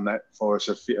Kane's done that for us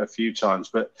a few times,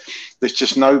 but there's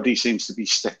just nobody seems to be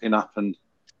stepping up and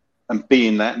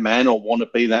being that man or want to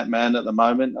be that man at the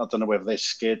moment. I don't know whether they're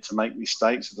scared to make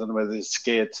mistakes. I don't know whether they're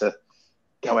scared to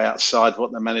go outside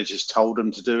what the manager's told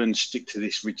them to do and stick to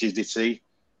this rigidity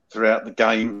throughout the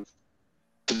game.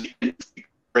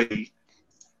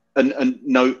 And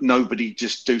nobody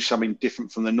just do something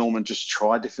different from the norm and just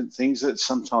try different things. That's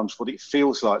sometimes what it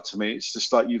feels like to me. It's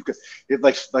just like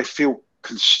they feel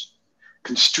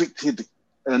constricted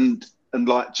and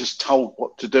like just told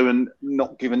what to do and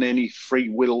not given any free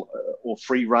will or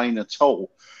free reign at all.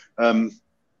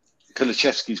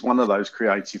 Kulusevski's one of those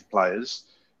creative players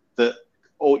that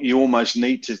you almost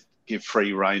need to give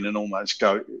free reign and almost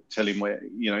go tell him where,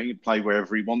 he can play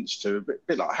wherever he wants to. A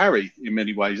bit like Harry in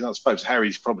many ways. I suppose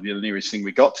Harry's probably the nearest thing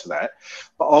we got to that.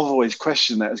 But I've always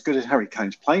questioned that. As good as Harry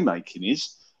Kane's playmaking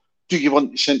is, do you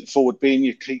want centre forward being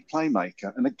your key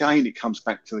playmaker? And again, it comes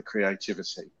back to the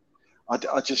creativity. I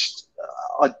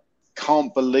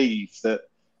can't believe that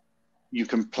you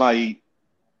can play.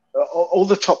 All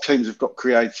the top teams have got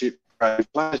creative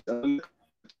players.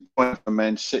 For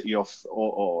Man City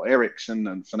or Eriksen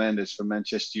and Fernandes for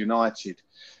Manchester United.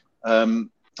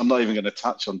 I'm not even going to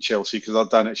touch on Chelsea because I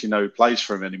don't actually know who plays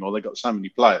for them anymore. They've got so many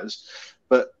players.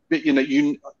 But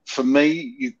for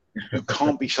me, you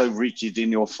can't be so rigid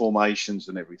in your formations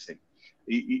and everything.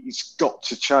 It's got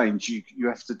to change. You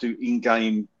have to do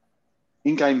in-game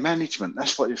in-game management.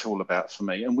 That's what it's all about for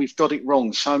me. And we've got it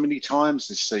wrong so many times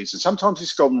this season. Sometimes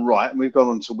it's gone right and we've gone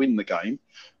on to win the game.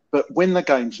 But when the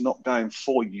game's not going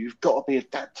for you, you've got to be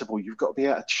adaptable. You've got to be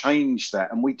able to change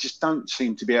that. And we just don't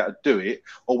seem to be able to do it.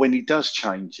 Or when he does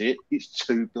change it, it's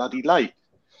too bloody late.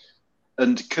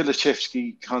 And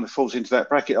Kulusevski kind of falls into that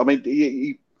bracket. I mean,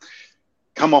 he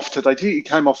come off today. He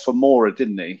came off for Mora,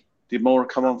 didn't he? Did Mora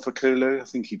come on for Kulu? I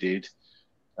think he did.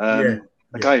 Again,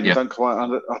 I don't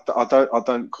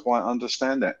quite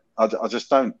understand that. I just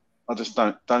don't.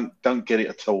 Don't get it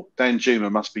at all. Dan Juma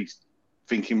must be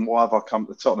thinking, why have I come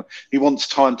to Tottenham? He wants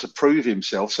time to prove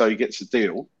himself, so he gets a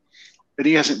deal, but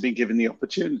he hasn't been given the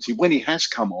opportunity. When he has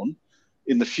come on,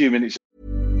 in the few minutes.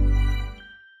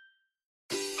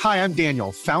 Hi, I'm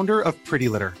Daniel, founder of Pretty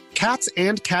Litter. Cats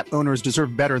and cat owners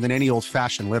deserve better than any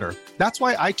old-fashioned litter. That's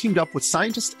why I teamed up with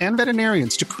scientists and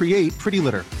veterinarians to create Pretty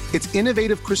Litter. Its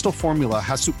innovative crystal formula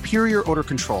has superior odor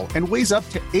control and weighs up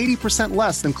to 80%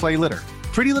 less than clay litter.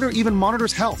 Pretty Litter even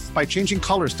monitors health by changing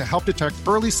colors to help detect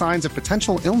early signs of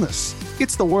potential illness.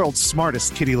 It's the world's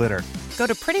smartest kitty litter. Go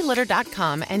to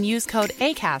prettylitter.com and use code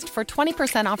ACAST for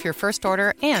 20% off your first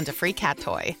order and a free cat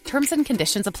toy. Terms and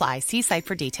conditions apply. See site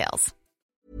for details.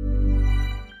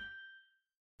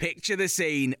 Picture the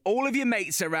scene. All of your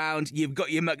mates around, you've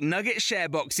got your McNugget share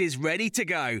boxes ready to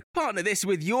go. Partner this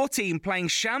with your team playing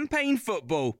champagne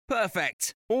football.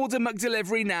 Perfect. Order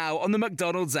McDelivery now on the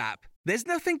McDonald's app. There's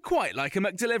nothing quite like a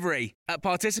McDelivery. At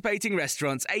participating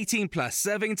restaurants, 18 plus,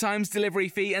 serving times, delivery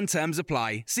fee and terms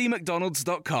apply. See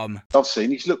mcdonalds.com. I've seen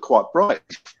he's looked quite bright.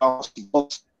 He's fast, he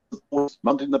wants the ball, he's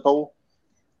munding the ball.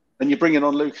 And you're bringing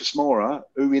on Lucas Moura,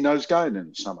 who he knows going in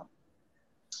the summer.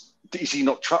 Is he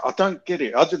not? I don't get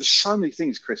it. There's so many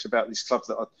things, Chris, about this club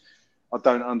that I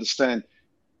don't understand.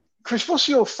 Chris, what's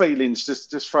your feelings?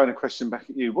 Just throwing a question back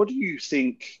at you. What do you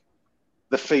think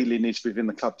the feeling is within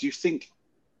the club? Do you think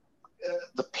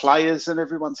the players and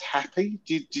everyone's happy?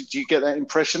 Do you get that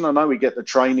impression? I know we get the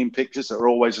training pictures that are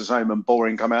always the same and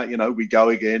boring come out. We go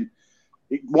again.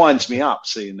 It winds me up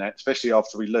seeing that, especially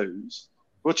after we lose.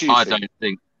 What do you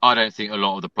think? I don't think a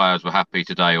lot of the players were happy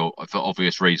today, or for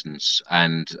obvious reasons.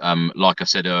 And like I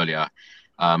said earlier,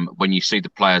 when you see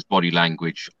the players' body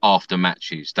language after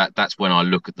matches, that's when I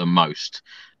look at them most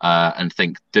and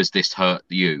think, does this hurt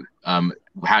you?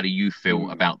 How do you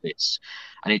feel about this?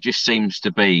 And it just seems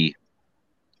to be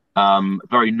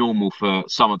very normal for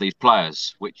some of these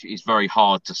players, which is very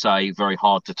hard to say, very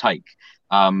hard to take.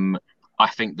 I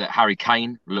think that Harry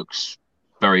Kane looks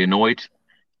very annoyed.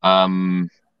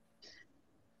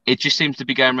 It just seems to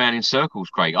be going around in circles,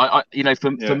 Craig.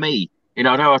 For me, I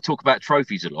know I talk about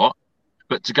trophies a lot,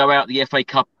 but to go out the FA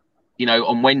Cup,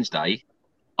 on Wednesday,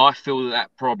 I feel that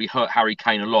probably hurt Harry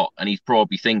Kane a lot, and he's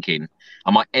probably thinking,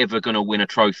 am I ever going to win a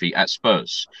trophy at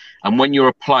Spurs? And when you're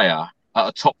a player at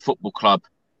a top football club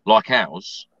like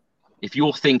ours, if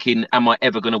you're thinking, am I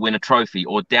ever going to win a trophy,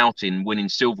 or doubting winning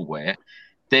silverware,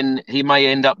 then he may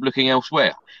end up looking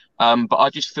elsewhere. But I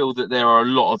just feel that there are a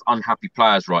lot of unhappy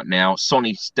players right now.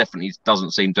 Sonny definitely doesn't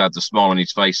seem to have the smile on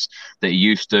his face that he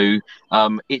used to.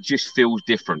 It just feels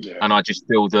different. Yeah. And I just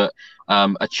feel that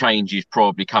a change is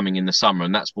probably coming in the summer.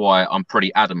 And that's why I'm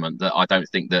pretty adamant that I don't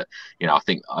think that, I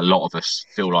think a lot of us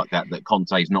feel like that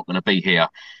Conte is not going to be here,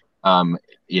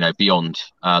 beyond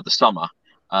the summer.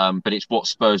 But it's what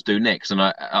Spurs do next. And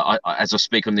I, as I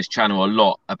speak on this channel a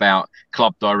lot about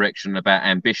club direction, about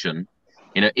ambition,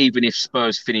 even if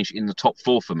Spurs finish in the top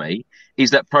four for me,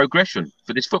 is that progression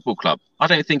for this football club? I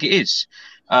don't think it is.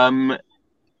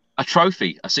 A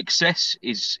trophy, a success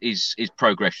is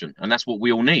progression, and that's what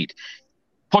we all need.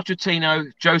 Pochettino,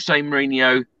 Jose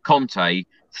Mourinho, Conte,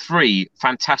 three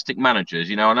fantastic managers.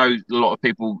 I know a lot of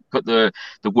people put the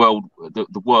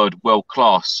word world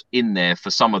class in there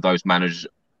for some of those managers,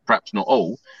 perhaps not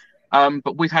all.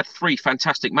 But we've had three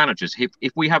fantastic managers.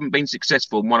 If we haven't been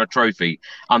successful and won a trophy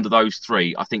under those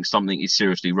three, I think something is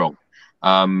seriously wrong.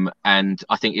 And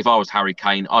I think if I was Harry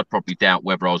Kane, I'd probably doubt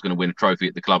whether I was going to win a trophy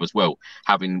at the club as well,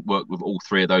 having worked with all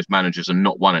three of those managers and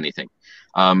not won anything.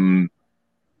 Something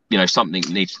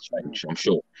needs to change, I'm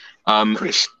sure.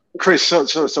 Chris,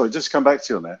 sorry, just to come back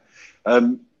to you on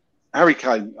that. Harry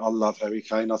Kane, I love Harry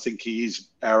Kane. I think he is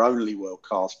our only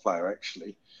world-class player,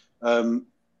 actually.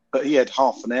 But he had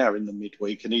half an hour in the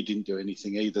midweek and he didn't do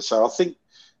anything either. So I think,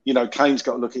 Kane's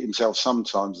got to look at himself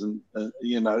sometimes. And,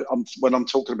 when I'm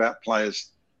talking about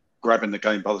players grabbing the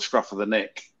game by the scruff of the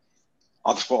neck,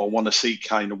 that's what I want to see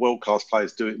Kane, the world-class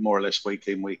players, do it more or less week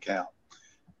in, week out.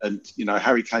 And,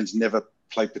 Harry Kane's never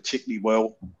played particularly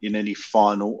well in any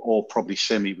final or probably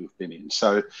semi we've been in.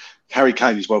 So Harry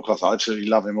Kane is world-class. I absolutely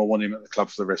love him. I want him at the club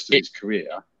for the rest of his career.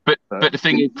 But the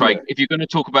thing is, Craig, if you're going to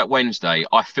talk about Wednesday,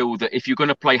 I feel that if you're going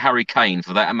to play Harry Kane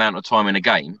for that amount of time in a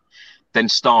game, then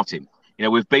start him. You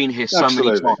know, we've been here so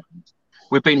many times.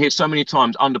 We've been here so many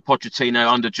times under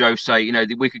Pochettino, under Jose. You know,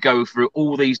 we could go through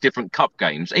all these different cup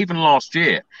games, even last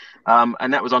year,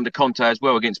 and that was under Conte as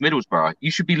well against Middlesbrough. You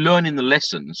should be learning the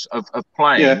lessons of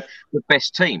playing the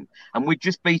best team. And we've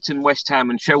just beaten West Ham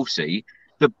and Chelsea.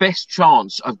 The best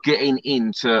chance of getting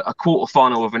into a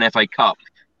quarter-final of an FA Cup,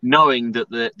 knowing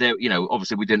that you know,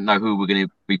 obviously we didn't know who we were going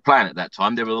to be playing at that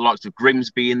time. There were the likes of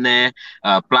Grimsby in there,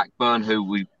 Blackburn, who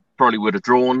we probably would have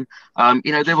drawn.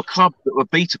 You know, there were clubs that were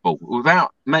beatable.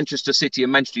 Without Manchester City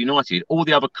and Manchester United, all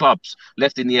the other clubs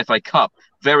left in the FA Cup,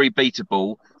 very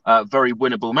beatable, very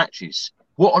winnable matches.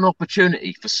 What an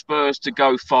opportunity for Spurs to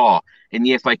go far in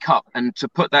the FA Cup and to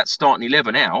put that starting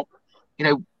 11 out. You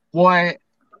know, why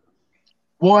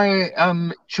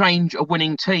change a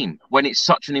winning team when it's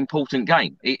such an important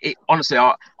game? Honestly,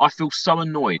 I feel so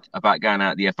annoyed about going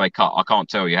out of the FA Cup. I can't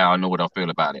tell you how annoyed I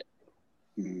feel about it.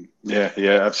 Yeah,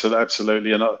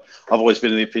 absolutely. And I've always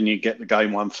been of the opinion, get the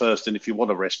game one first. And if you want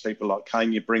to rest people like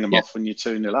Kane, you bring them off when you're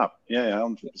 2-0 up. Yeah,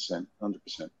 100%.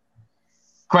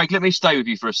 Craig, let me stay with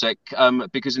you for a sec,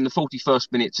 because in the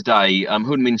 41st minute today,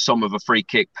 Heung-min Son with a free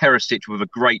kick, Perisic with a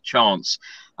great chance,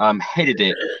 headed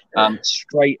it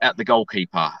straight at the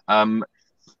goalkeeper.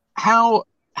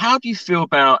 How do you feel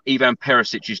about Ivan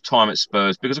Perisic's time at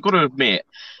Spurs? Because I've got to admit,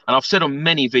 and I've said on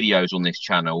many videos on this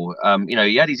channel, you know,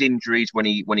 he had his injuries when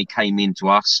he came into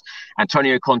us.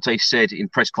 Antonio Conte said in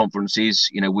press conferences,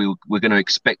 you know, we're going to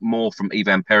expect more from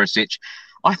Ivan Perisic.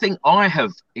 I think I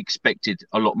have expected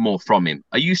a lot more from him.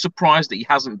 Are you surprised that he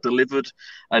hasn't delivered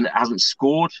and hasn't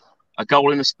scored a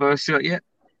goal in a Spurs shirt yet?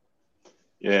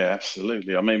 Yeah,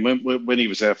 absolutely. I mean, when he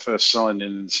was our first signing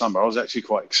in the summer, I was actually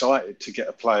quite excited to get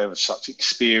a player of such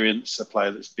experience, a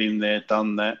player that's been there,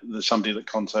 done that, somebody that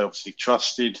Conte obviously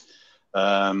trusted.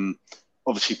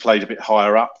 Obviously played a bit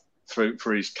higher up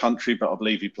for his country, but I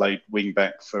believe he played wing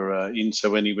back for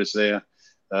Inter when he was there.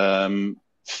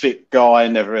 Fit guy,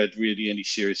 never had really any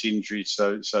serious injuries,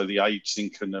 so the age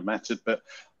thing couldn't have mattered. But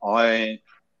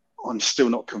I'm still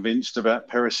not convinced about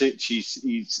Perisic.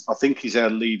 I think he's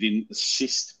our leading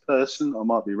assist person. I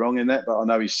might be wrong in that, but I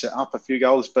know he's set up a few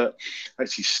goals, but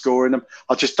actually scoring them,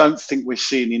 I just don't think we're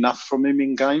seeing enough from him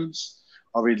in games.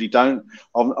 I really don't.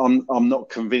 I'm not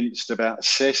convinced about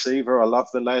Cess either. I love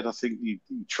the lad. I think he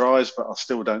tries, but I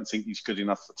still don't think he's good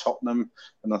enough for Tottenham.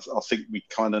 And I think we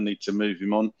kind of need to move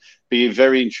him on. Be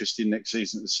very interesting next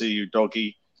season to see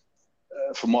Udogie.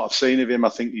 From what I've seen of him, I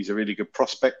think he's a really good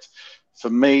prospect. For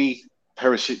me,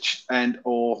 Perisic and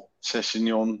or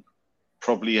Sessegnon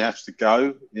probably have to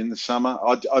go in the summer.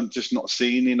 I'm just not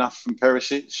seeing enough from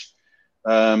Perisic.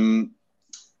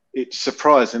 It's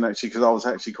surprising, actually, because I was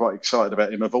actually quite excited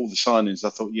about him. Of all the signings, I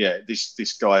thought, yeah,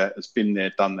 this guy has been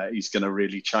there, done that. He's going to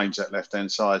really change that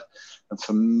left-hand side. And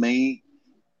for me,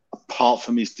 apart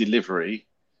from his delivery,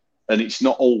 and it's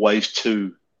not always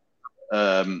too...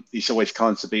 he's always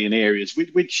kind to be in areas,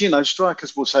 which, you know,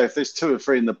 strikers will say if there's 2 or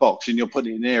 3 in the box and you're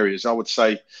putting it in areas, I would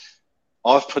say,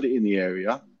 I've put it in the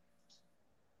area.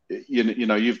 You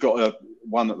know, you've got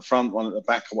one at the front, one at the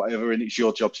back or whatever, and it's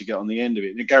your job to get on the end of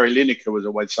it. And Gary Lineker would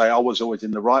always say, I was always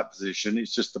in the right position.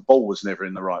 It's just the ball was never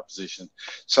in the right position.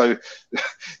 So,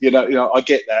 you know, I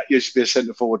get that. I used to be a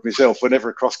centre forward myself. Whenever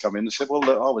a cross come in, I said, well,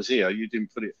 look, I was here. You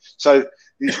didn't put it. So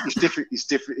it's different.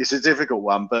 It's a difficult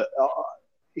one, but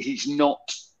he's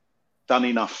not done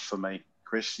enough for me,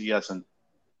 Chris. He hasn't.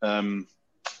 I've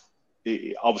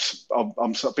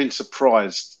been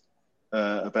surprised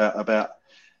about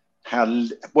how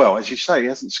well, as you say, he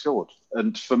hasn't scored.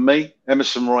 And for me,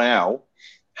 Emerson Royale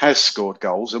has scored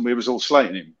goals, and we was all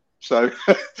slating him. So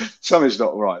something's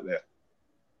not right there.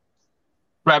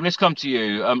 Bram, let's come to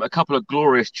you. A couple of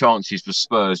glorious chances for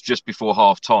Spurs just before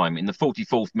half-time. In the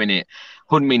 44th minute,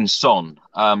 Heung-min Son.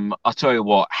 I tell you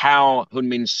what, how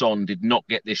Heung-min Son did not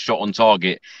get this shot on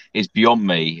target is beyond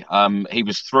me. He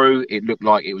was through. It looked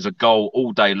like it was a goal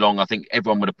all day long. I think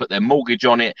everyone would have put their mortgage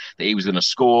on it, that he was going to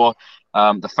score.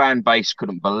 The fan base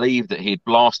couldn't believe that he had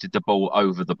blasted the ball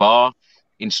over the bar.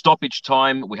 In stoppage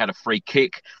time, we had a free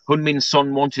kick. Heung-min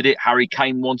Son wanted it. Harry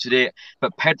Kane wanted it.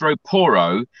 But Pedro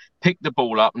Porro picked the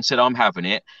ball up and said, I'm having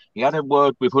it. He had a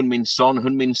word with Heung-min Son.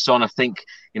 Heung-min Son, I think,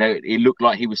 you know, it looked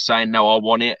like he was saying, no, I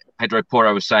want it. Pedro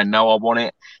Porro was saying, no, I want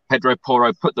it. Pedro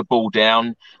Porro put the ball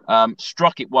down,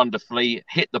 struck it wonderfully,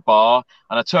 hit the bar.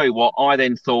 And I tell you what, I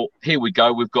then thought, here we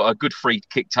go. We've got a good free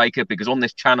kick taker, because on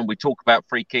this channel, we talk about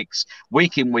free kicks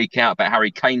week in, week out, about Harry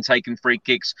Kane taking free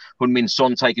kicks, Heung-min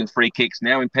Son taking free kicks.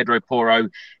 Now in Pedro Porro,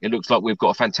 it looks like we've got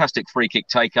a fantastic free kick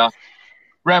taker.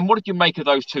 Ram, what did you make of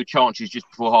those two chances just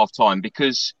before half-time?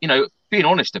 Because, being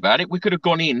honest about it, we could have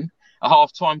gone in at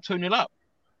half-time 2-0 up.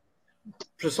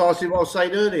 Precisely what I was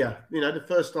saying earlier. The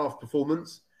first half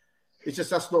performance, it's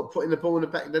just us not putting the ball in the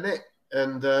back of the net.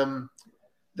 And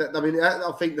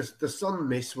I think the Son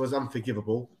miss was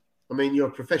unforgivable. I mean, you're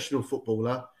a professional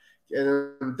footballer.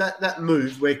 And that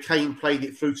move where Kane played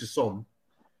it through to Son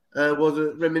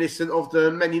was reminiscent of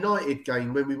the Man United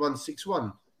game when we won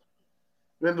 6-1.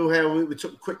 Remember how we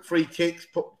took quick free kicks,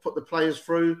 put the players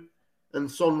through, and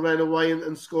Son ran away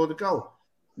and scored a goal.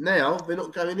 Now they're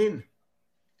not going in.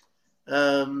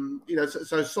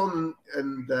 So Son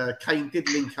and Kane did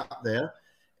link up there.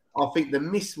 I think the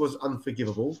miss was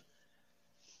unforgivable.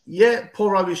 Yeah,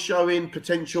 Porro is showing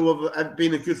potential of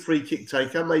being a good free kick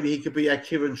taker. Maybe he could be our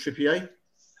Kieran Trippier.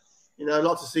 I'd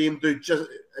like to see him do just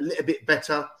a little bit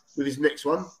better with his next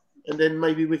one. And then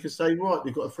maybe we could say, right,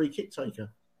 we've got a free kick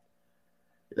taker.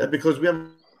 Because we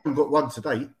haven't got one to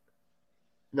date.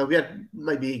 We had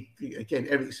maybe, again,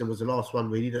 Ericsson was the last one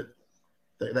really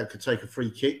that could take a free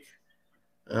kick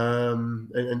and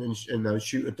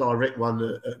shoot a direct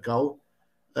one at goal.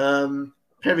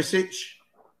 Perisic,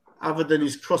 other than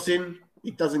his crossing,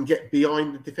 he doesn't get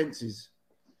behind the defences.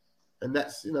 And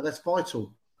that's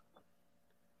vital.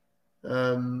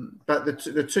 But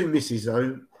the two misses,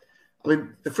 though, I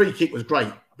mean, the free kick was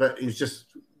great, but it was just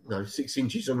 6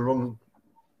 inches on the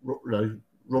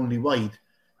wrongly weighed.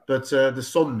 But the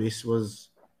Son miss was,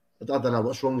 I don't know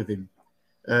what's wrong with him.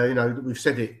 We've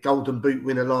said it, Golden Boot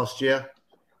winner last year,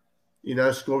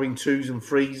 scoring 2s and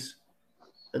 3s.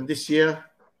 And this year,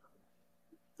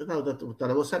 I don't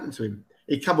know what's happened to him.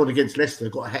 He come on against Leicester,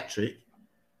 got a hat-trick.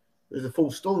 It was a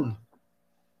full storm.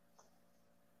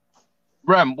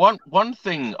 Ram, one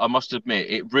thing I must admit,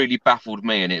 it really baffled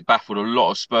me and it baffled a lot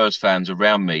of Spurs fans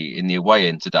around me in the away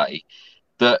end today,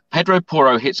 that Pedro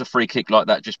Porro hits a free kick like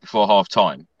that just before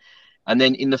half-time. And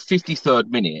then in the 53rd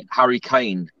minute, Harry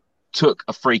Kane took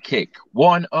a free kick.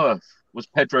 Why on earth was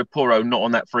Pedro Porro not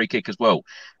on that free kick as well?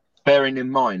 Bearing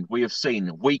in mind, we have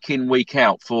seen week in, week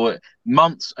out for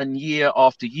months and year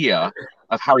after year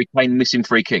of Harry Kane missing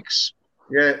free kicks.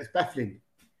 Yeah, it's baffling.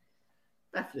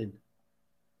 Baffling.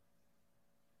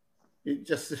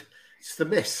 It's the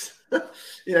mess.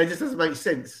 It just doesn't make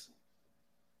sense.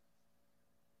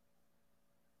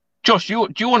 Josh, do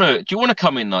you want to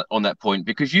come in on that point,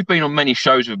 because you've been on many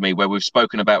shows with me where we've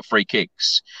spoken about free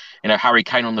kicks. Harry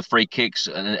Kane on the free kicks,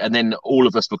 and then all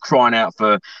of us were crying out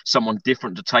for someone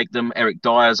different to take them. Eric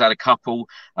Dyer's had a couple.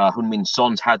 Heung-min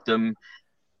Son's had them.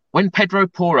 When Pedro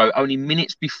Porro, only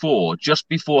minutes before, just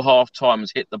before half-time,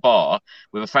 has hit the bar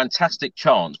with a fantastic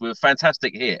chance, with a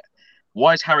fantastic hit,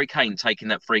 why is Harry Kane taking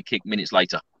that free kick minutes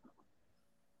later?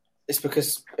 It's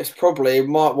because it's probably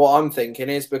what I'm thinking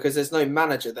is because there's no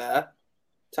manager there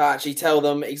to actually tell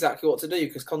them exactly what to do,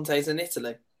 because Conte's in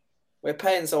Italy. We're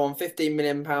paying someone £15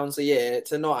 million a year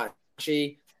to not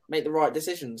actually make the right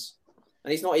decisions.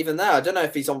 And he's not even there. I don't know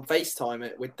if he's on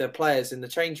FaceTime with the players in the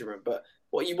changing room, but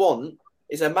what you want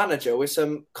is a manager with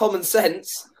some common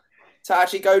sense to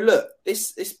actually go, look,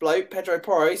 this bloke, Pedro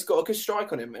Porro, he's got a good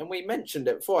strike on him. And we mentioned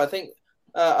it before. I think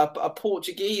a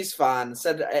Portuguese fan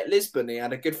said at Lisbon he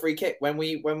had a good free kick when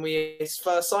we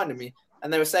first signed him.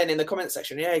 And they were saying in the comment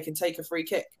section, yeah, he can take a free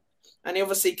kick. And he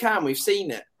obviously can. We've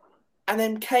seen it. And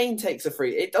then Kane takes a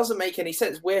free. It doesn't make any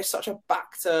sense. We're such a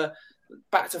back to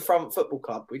front football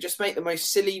club. We just make the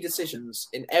most silly decisions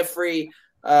in every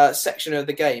section of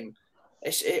the game.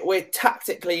 We're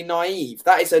tactically naive.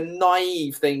 That is a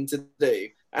naive thing to do.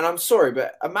 And I'm sorry,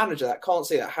 but a manager that can't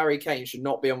see that Harry Kane should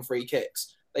not be on free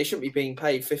kicks. They shouldn't be being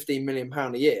paid £15 million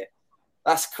a year.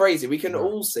 That's crazy. We can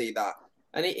all see that.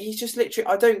 And he's just literally,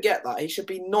 I don't get that. He should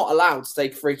be not allowed to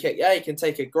take a free kick. Yeah, he can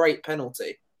take a great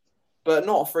penalty, but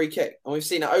not a free kick. And we've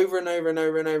seen it over and over and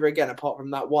over and over again, apart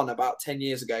from that one about 10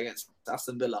 years ago against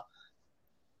Aston Villa.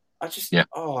 I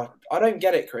don't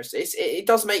get it, Chris. It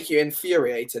does make you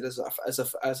infuriated as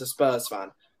a Spurs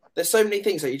fan. There's so many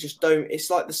things that you just don't. It's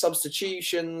like the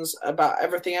substitutions, about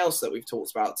everything else that we've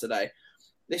talked about today.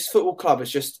 This football club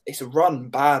it's run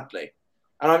badly,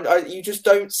 and you just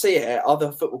don't see it at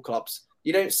other football clubs.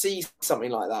 You don't see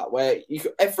something like that where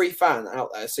every fan out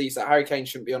there sees that Harry Kane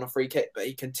shouldn't be on a free kick, but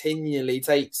he continually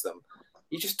takes them.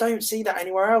 You just don't see that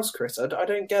anywhere else, Chris. I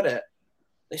don't get it.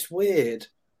 It's weird.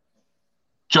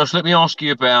 Josh, let me ask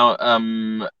you about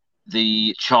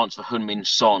the chance for Heung-min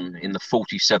Son in the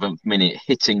 47th minute,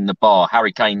 hitting the bar.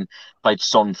 Harry Kane played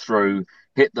Son through,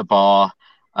 hit the bar.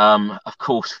 Of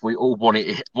course, we all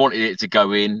wanted it to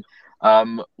go in.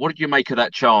 What did you make of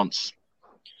that chance?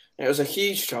 It was a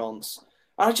huge chance.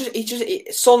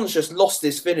 Son's just lost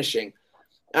his finishing.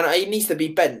 And he needs to be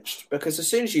benched because as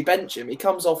soon as you bench him, he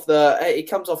comes off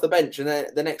the bench and then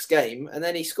the next game and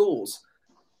then he scores.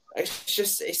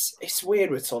 It's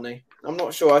weird with Sonny. I'm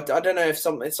not sure. I don't know if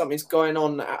something's going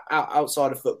on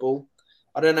outside of football.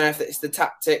 I don't know if it's the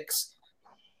tactics.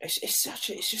 It's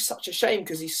just such a shame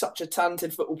because he's such a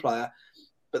talented football player.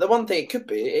 But the one thing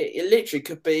it literally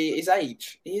could be his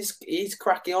age. He's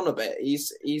cracking on a bit.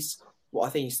 I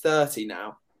think he's 30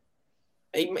 now.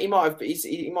 He might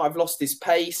have lost his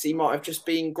pace. He might have just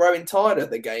been growing tired of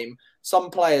the game. Some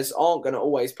players aren't going to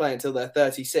always play until they're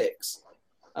 36.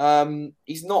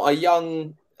 He's not a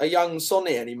young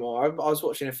Sonny anymore. I was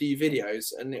watching a few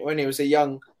videos, and when he was a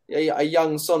young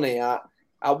Sonny at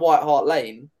White Hart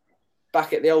Lane,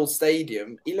 back at the old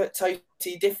stadium, he looked totally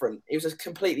different. He was a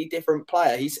completely different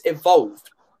player. He's evolved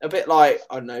a bit like,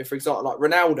 I don't know, for example, like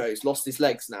Ronaldo's lost his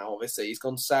legs now. Obviously, he's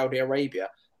gone to Saudi Arabia.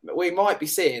 But we might be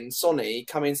seeing Sonny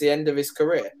coming to the end of his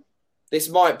career. This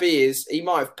might be he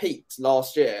might have peaked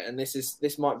last year, and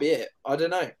this might be it. I don't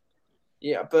know.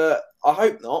 Yeah, but I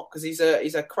hope not, because he's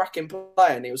a cracking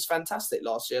player, and he was fantastic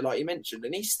last year, like you mentioned,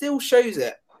 and he still shows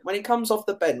it when he comes off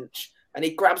the bench and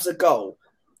he grabs a goal,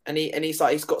 and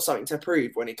he's got something to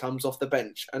prove when he comes off the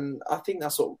bench, and I think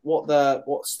that's what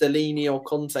Stellini or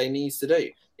Conte needs to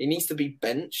do. He needs to be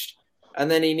benched, and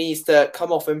then he needs to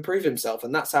come off and prove himself,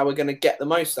 and that's how we're going to get the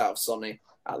most out of Sonny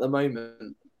at the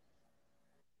moment.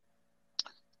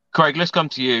 Craig, let's come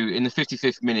to you. In the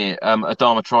 55th minute,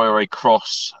 Adama Traore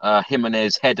cross,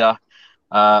 Jimenez header,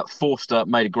 Forster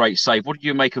made a great save. What did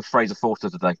you make of Fraser Forster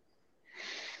today?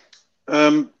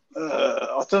 I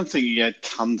don't think he had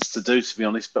tons to do, to be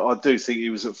honest, but I do think he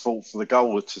was at fault for the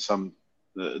goal to some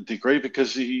degree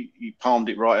because he palmed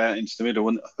it right out into the middle,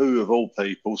 and who of all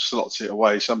people slots it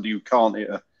away? Somebody who can't hit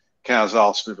a cow's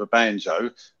arse with a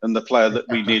banjo, and the player that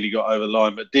we nearly got over the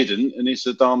line but didn't, and it's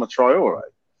Adama Traore.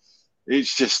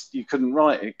 It's just, you couldn't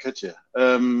write it, could you?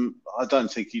 I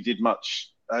don't think he had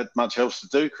much else to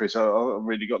do, Chris. I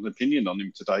really got an opinion on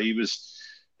him today.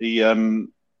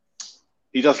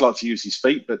 He does like to use his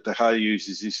feet, but De Gea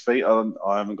uses his feet.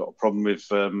 I haven't got a problem with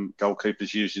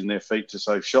goalkeepers using their feet to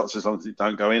save shots as long as it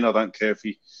don't go in. I don't care if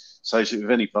he saves it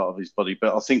with any part of his body.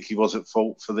 But I think he was at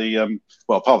fault for the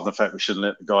apart from the fact we shouldn't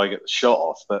let the guy get the shot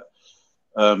off, but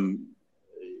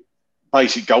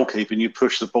basic goalkeeping, you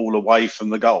push the ball away from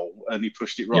the goal, and he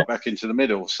pushed it right back into the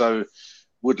middle. So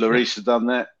would Lloris have done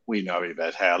that? We know we've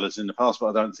had howlers in the past, but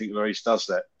I don't think Lloris does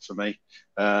that for me.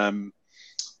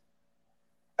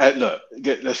 Look,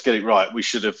 let's get it right. We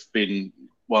should have been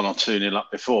 1 or 2-0 up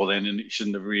before then, and it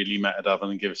shouldn't have really mattered other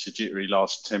than give us a jittery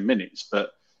last 10 minutes.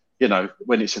 But,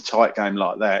 when it's a tight game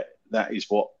like that, that is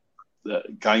what the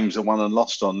games are won and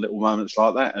lost on, little moments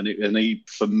like that. And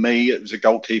for me, it was a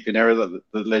goalkeeping error that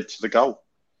led to the goal.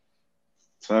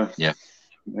 So, yeah.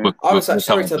 I was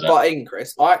sorry to butt in,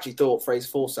 Chris. I actually thought Fraser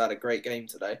Forster had a great game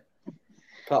today.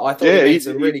 But I thought he made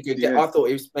some really good. I thought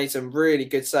he made some really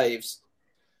good saves.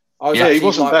 He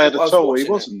wasn't bad at all. He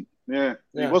wasn't.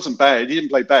 He wasn't bad. He didn't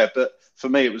play bad, but for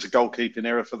me, it was a goalkeeping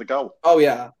error for the goal. Oh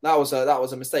yeah, that was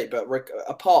a mistake. But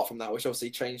apart from that, which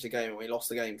obviously changed the game, and we lost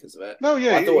the game because of it. No,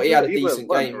 yeah, I thought he had a decent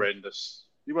game. Horrendous.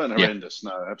 You weren't horrendous.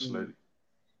 No, absolutely.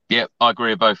 Yeah, I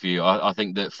agree with both of you. I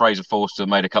think that Fraser Forster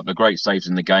made a couple of great saves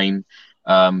in the game,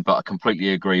 but I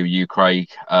completely agree with you, Craig.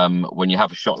 When you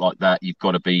have a shot like that, you've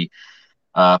got to be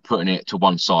putting it to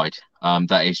one side.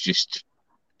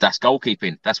 That's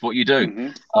goalkeeping. That's what you do.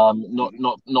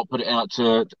 Mm-hmm. Not put it out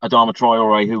to Adama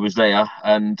Traore, who was there,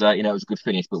 and it was a good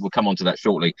finish. But we'll come on to that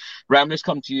shortly. Ram, let's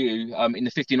come to you. In the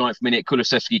 59th minute,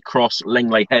 Kulusevski cross,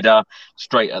 Lenglet header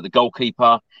straight at the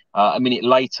goalkeeper. A minute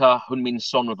later, Heung-min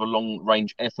Son with a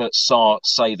long-range effort, Sarr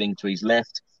saving to his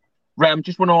left. Ram,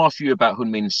 just want to ask you about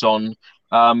Heung-min Son.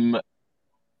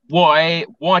 Why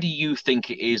do you think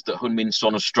it is that Heung-min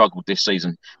Son has struggled this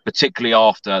season, particularly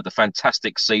after the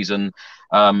fantastic season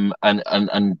and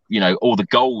all the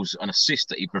goals and assists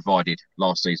that he provided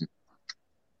last season?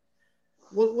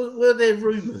 Were there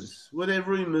rumours? Were there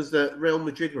rumours that Real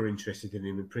Madrid were interested in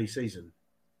him in pre-season?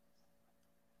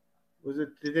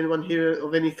 Did anyone hear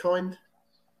of any kind?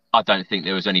 I don't think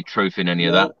there was any truth in any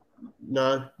of that.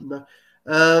 No.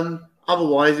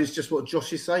 Otherwise, it's just what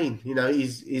Josh is saying.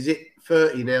 Is it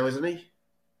 30 now, isn't he?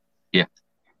 Yeah.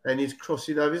 And he's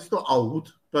crossing over. It's not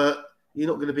old, but you're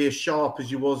not going to be as sharp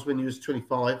as you was when you was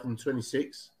 25 and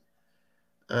 26.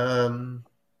 No,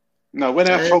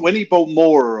 when he brought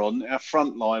Mora on, our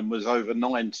front line was over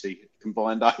 90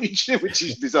 combined age, which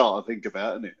is bizarre to think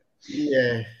about, isn't it?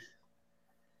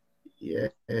 Yeah.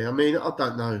 I mean, I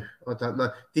don't know.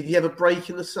 Did he have a break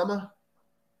in the summer?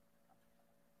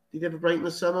 Did he ever break in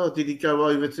the summer, or did he go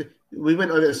over to? We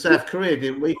went over to South Korea,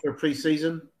 didn't we, for a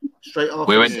pre-season? Straight after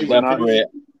We went the to season South Korea,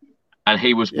 and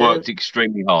he was worked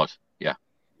extremely hard. Yeah.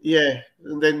 Yeah,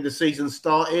 and then the season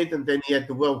started, and then he had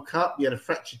the World Cup. He had a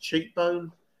fractured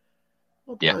cheekbone.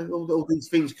 All these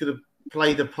things could have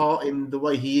played a part in the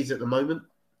way he is at the moment.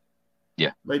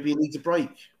 Yeah. Maybe he needs a break.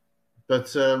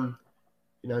 But,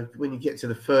 when you get to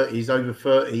the 30s, over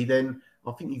 30, then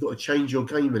I think you've got to change your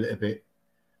game a little bit.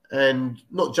 And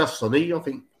not just Sonny, I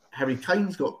think Harry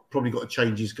Kane's probably got to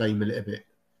change his game a little bit.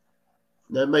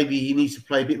 Now, maybe he needs to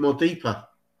play a bit more deeper.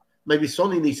 Maybe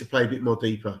Sonny needs to play a bit more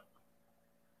deeper.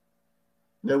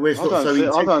 No, where it's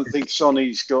I don't think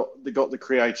Sonny's got the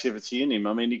creativity in him.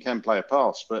 I mean, he can play a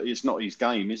pass, but it's not his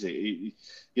game, is it?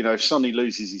 If Sonny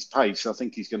loses his pace, I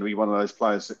think he's going to be one of those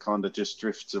players that kind of just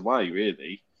drifts away,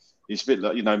 really. It's a bit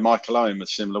like, Michael Owen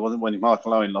was similar. When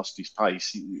Michael Owen lost his pace,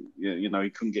 he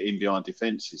couldn't get in behind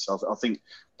defences. I think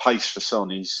pace for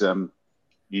Son is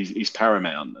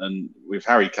paramount. And with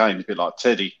Harry Kane, it's a bit like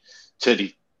Teddy.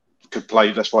 Teddy could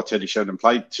play. That's why Teddy Sheringham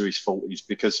played to his 40s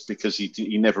because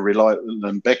he never relied.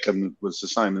 And Beckham was the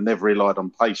same. They never relied on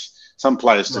pace. Some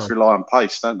players just rely on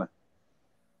pace, don't they?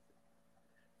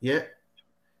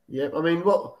 Yeah. I mean,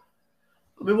 what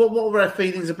are our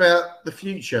feelings about the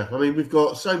future? I mean, we've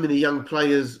got so many young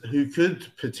players who could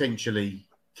potentially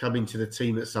come into the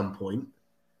team at some point,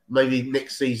 maybe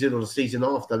next season or the season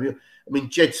after. I mean,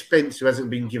 Jed Spence, who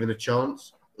hasn't been given a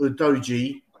chance,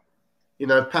 Udogie,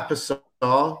 Papa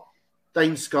Sarr,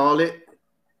 Dane Scarlett,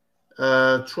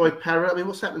 Troy Parrott. I mean,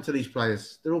 what's happened to these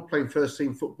players? They're all playing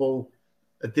first-team football,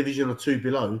 a division or two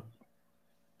below.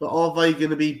 But are they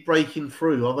going to be breaking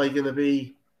through? Are they going to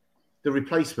be the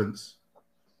replacements?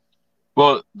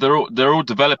 Well, they're all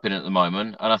developing at the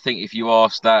moment, and I think if you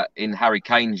asked that in Harry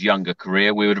Kane's younger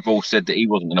career, we would have all said that he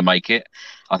wasn't going to make it.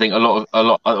 I think a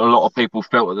lot of people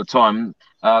felt at the time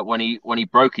when he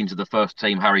broke into the first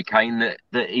team, Harry Kane,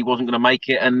 that he wasn't going to make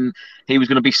it and he was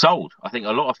going to be sold. I think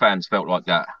a lot of fans felt like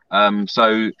that.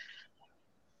 So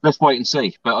let's wait and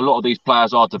see. But a lot of these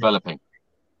players are developing.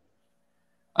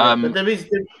 But there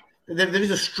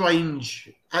is a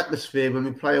strange atmosphere when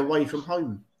we play away from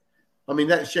home. I mean,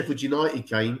 that Sheffield United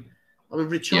game,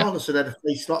 Richarlison had a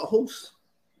face like a horse.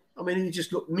 I mean, he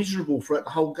just looked miserable throughout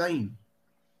the whole game.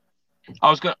 I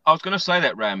was going to say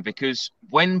that, Ram, because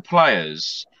when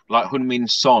players like Heung-min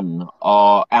Son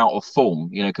are out of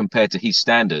form, compared to his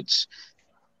standards,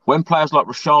 when players like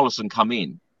Richarlison come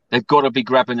in, they've got to be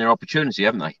grabbing their opportunity,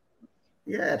 haven't they?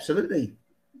 Yeah, absolutely.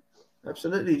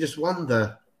 Absolutely. Just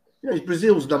wonder. He's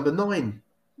Brazil's number 9.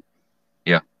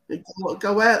 Yeah.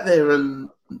 Go out there and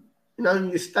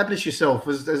establish yourself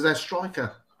as their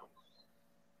striker.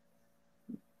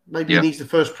 Maybe he needs the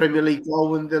first Premier League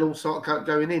goal and then all start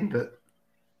going in, but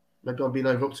maybe I'm being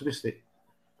over-optimistic.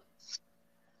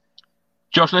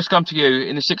 Josh, let's come to you.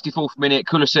 In the 64th minute,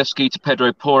 Kulusevski to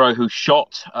Pedro Porro, who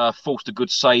shot, forced a good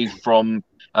save from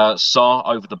Sarr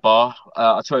over the bar.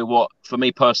 I tell you what, for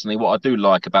me personally, what I do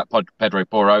like about Pedro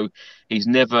Porro, he's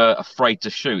never afraid to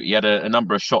shoot. He had a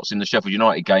number of shots in the Sheffield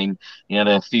United game. He had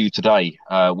a few today,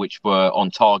 which were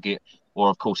on target or,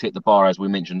 of course, hit the bar, as we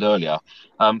mentioned earlier.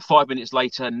 5 minutes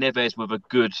later, Neves with a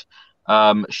good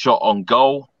shot on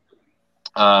goal.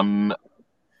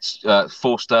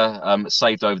 Forster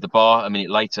saved over the bar a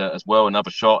minute later as well, another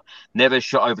shot. Neves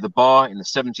shot over the bar in the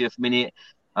 70th minute.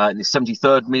 In the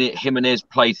 73rd minute, Jimenez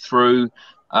played through.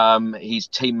 His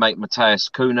teammate Matheus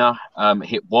Cunha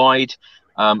hit wide.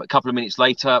 A couple of minutes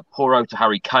later, Porro to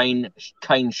Harry Kane.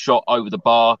 Kane shot over the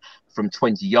bar from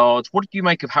 20 yards. What did you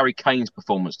make of Harry Kane's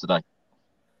performance today?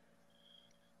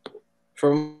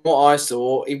 From what I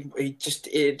saw,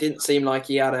 it didn't seem like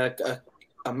he had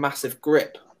a massive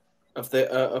grip of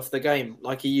the game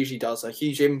like he usually does, a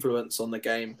huge influence on the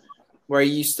game, where he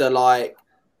used to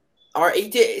he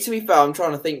did. To be fair, I'm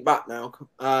trying to think back now.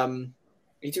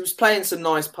 He was playing some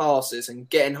nice passes and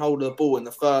getting hold of the ball in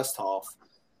the first half,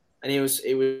 and he was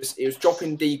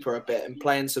dropping deeper a bit and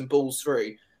playing some balls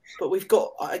through. But we've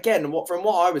got from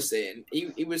what I was seeing,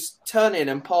 he was turning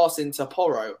and passing to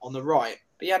Porro on the right,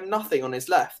 but he had nothing on his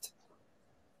left.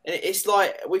 And it's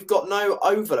like we've got no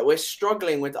overlap. We're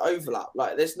struggling with overlap.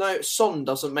 Like Son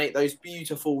doesn't make those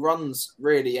beautiful runs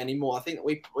really anymore. I think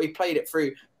that we played it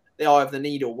through the eye of the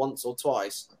needle once or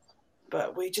twice,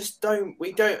 but we just don't.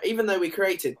 We don't. Even though we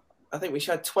created, I think we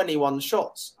had 21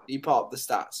 shots. You part of the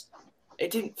stats.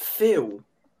 It didn't feel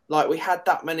like we had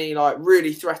that many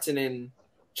really threatening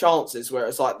chances where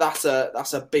it's like that's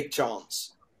a big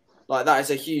chance. Like that is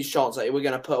a huge chance that we're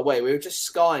going to put away. We were just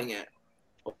skying it.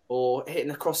 Or hitting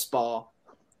the crossbar.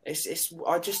 I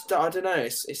don't know.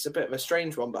 It's a bit of a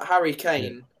strange one. But Harry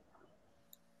Kane,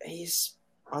 he's,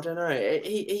 I don't know.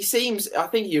 He seems, I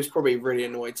think he was probably really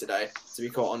annoyed today, to be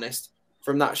quite honest.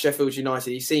 From that Sheffield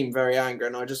United, he seemed very angry.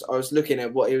 And I was looking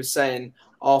at what he was saying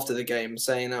after the game,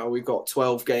 saying, oh, we've got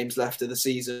 12 games left of the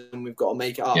season and we've got to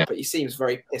make it up. Yeah. But he seems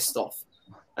very pissed off.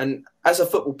 And as a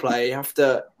football player,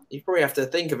 you probably have to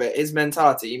think of it. His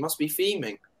mentality, he must be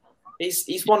fuming.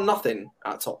 He's won nothing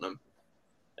at Tottenham.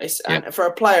 And for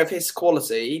a player of his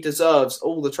quality, he deserves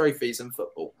all the trophies in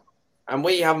football. And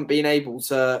we haven't been able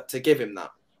to give him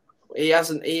that. He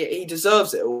hasn't. He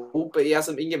deserves it all, but he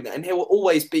hasn't been given it. And he'll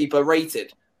always be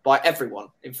berated by everyone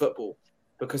in football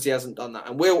because he hasn't done that.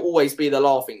 And we'll always be the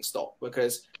laughing stock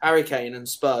because Harry Kane and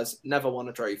Spurs never won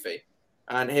a trophy.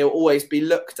 And he'll always be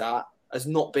looked at as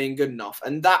not being good enough.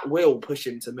 And that will push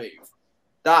him to move.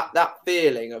 That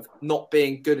feeling of not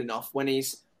being good enough when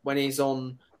he's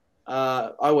on...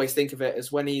 I always think of it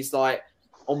as when he's like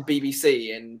on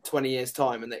BBC in 20 years'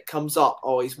 time, and it comes up.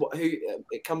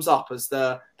 It comes up as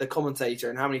the commentator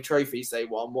and how many trophies they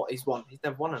won, what he's won. He's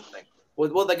never won anything.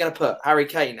 What are they going to put? Harry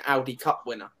Kane, Audi Cup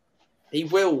winner. He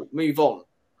will move on.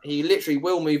 He literally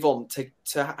will move on to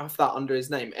have that under his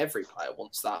name. Every player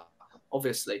wants that,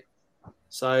 obviously.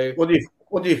 So, what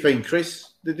do you think,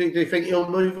 Chris? Do you think he'll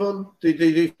move on? Do you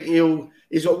think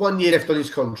he's got 1 year left on his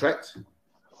contract?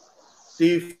 Do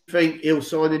you think he'll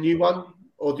sign a new one?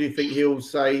 Or do you think he'll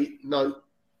say, no,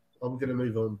 I'm going to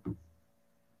move on?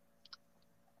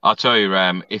 I'll tell you,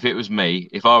 Ram, if it was me,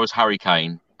 if I was Harry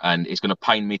Kane, and it's going to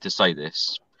pain me to say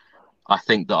this, I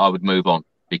think that I would move on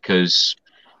because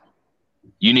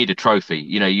you need a trophy.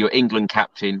 You know, you're England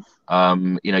captain.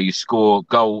 You score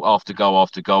goal after goal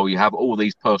after goal. You have all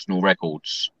these personal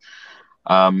records.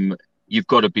 You've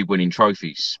got to be winning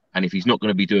trophies. And if he's not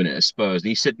going to be doing it at Spurs, and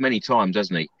he said many times,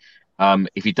 hasn't he?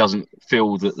 If he doesn't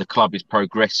feel that the club is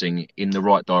progressing in the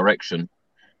right direction,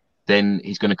 then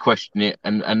he's going to question it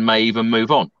and may even move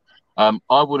on.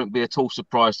 I wouldn't be at all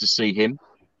surprised to see him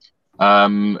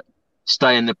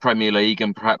stay in the Premier League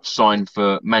and perhaps sign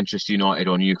for Manchester United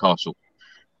or Newcastle.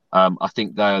 I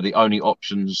think they are the only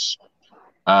options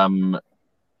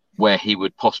where he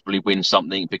would possibly win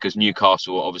something because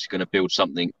Newcastle are obviously going to build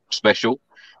something special.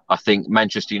 I think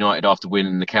Manchester United, after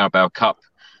winning the Carabao Cup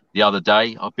the other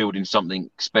day, are building something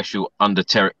special under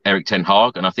Erik ten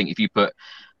Hag. And I think if you put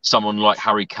someone like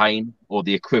Harry Kane or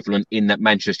the equivalent in that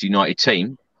Manchester United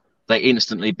team, they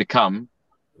instantly become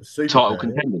title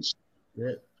contenders.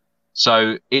 Yeah.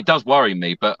 So it does worry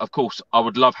me. But of course, I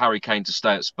would love Harry Kane to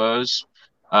stay at Spurs.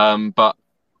 But,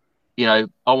 you know,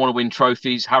 I want to win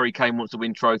trophies. Harry Kane wants to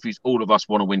win trophies. All of us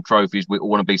want to win trophies. We all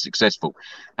want to be successful.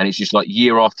 And it's just like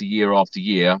year after year after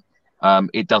year,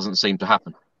 it doesn't seem to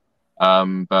happen.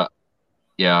 But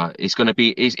yeah, it's going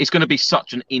to be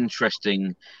such an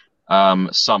interesting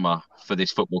summer for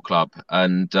this football club,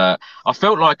 and I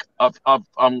felt like I'm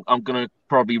going to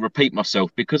probably repeat myself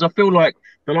because I feel like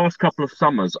the last couple of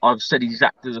summers I've said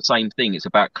exactly the same thing. It's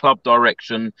about club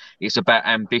direction. It's about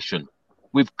ambition.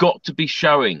 We've got to be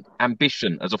showing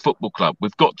ambition as a football club.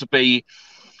 We've got to be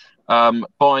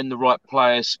buying the right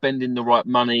players, spending the right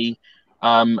money.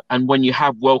 And when you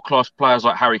have world-class players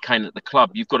like Harry Kane at the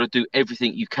club, you've got to do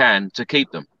everything you can to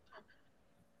keep them.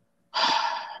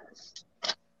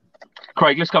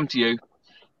 Craig, let's come to you.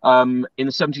 In the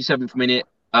 77th minute,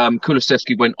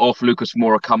 Kulusevski went off, Lucas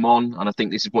Moura come on. And I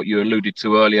think this is what you alluded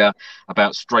to earlier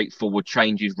about straightforward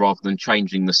changes rather than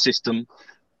changing the system.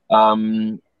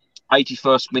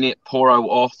 81st minute, Porro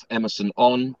off, Emerson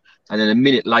on. And then a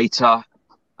minute later,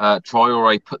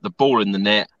 Traore put the ball in the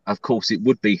net. Of course, it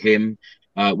would be him.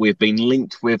 We've been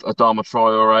linked with Adama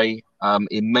Traore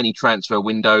in many transfer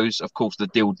windows. Of course, the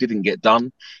deal didn't get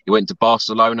done. He went to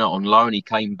Barcelona on loan. He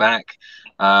came back.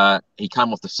 He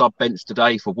came off the sub bench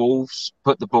today for Wolves,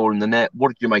 put the ball in the net. What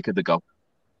did you make of the goal?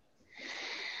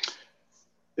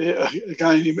 Yeah,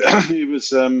 again,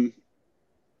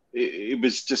 it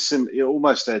was just it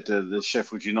almost had the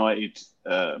Sheffield United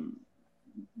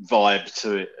vibe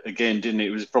to it again, didn't it?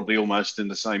 It was probably almost in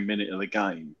the same minute of the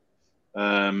game.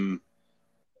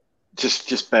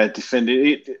 Just bad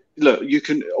defending. Look,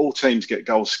 all teams get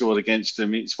goals scored against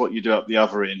them. It's what you do up the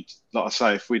other end. Like I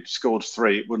say, if we'd scored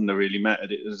 3, it wouldn't have really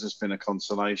mattered. It has just been a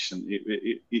consolation.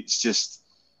 It's just,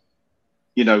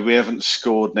 you know, we haven't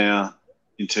scored now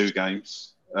in 2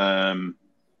 games. We're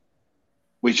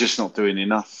just not doing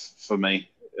enough for me.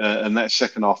 And that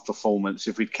second half performance,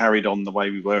 if we'd carried on the way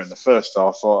we were in the first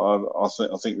half,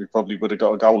 I think we probably would have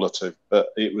got a goal or 2. But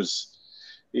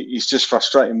it's just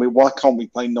frustrating. Why can't we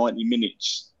play 90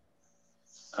 minutes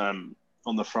on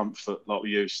the front foot like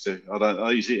we used to? I don't know.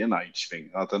 Is it an age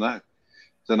thing? I don't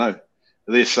know.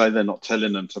 They say they're not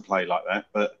telling them to play like that,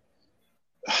 but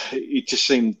it just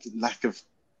seemed lack of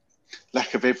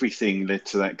lack of everything led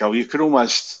to that goal. You could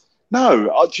almost do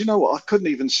you know what? I couldn't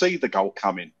even see the goal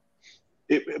coming.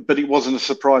 But it wasn't a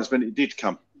surprise when it did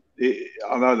come.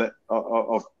 I know that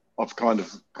I've kind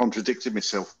of contradicted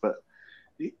myself, but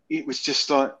it was just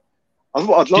like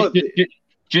I'd like.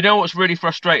 Do you know what's really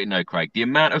frustrating though, Craig? The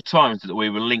amount of times that we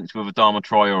were linked with Adama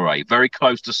Traore, very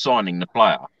close to signing the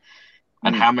player,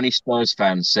 and how many Spurs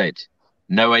fans said,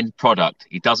 "No end product.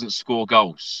 He doesn't score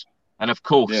goals." And of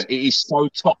course, it is so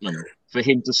Tottenham for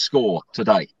him to score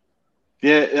today.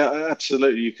 Yeah,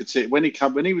 absolutely. You could see it when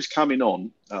he was coming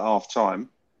on at half time.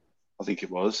 I think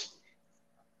it was.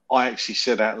 I actually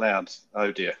said out loud,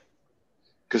 "Oh dear,"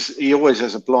 because he always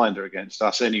has a blinder against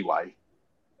us anyway.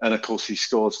 And of course, he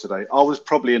scores today. I was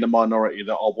probably in a minority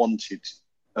that I wanted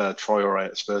Traore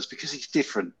at Spurs because he's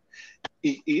different.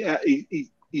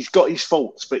 He's got his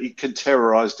faults, but he can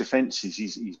terrorise defences.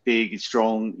 He's big, he's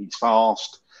strong, he's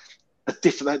fast. A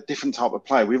different type of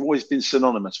player. We've always been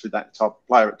synonymous with that type of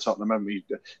player at Tottenham, haven't we?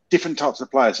 Different types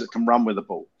of players that can run with the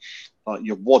ball, like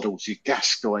your Waddles, your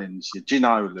Gascoignes, your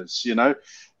Ginolas. You know,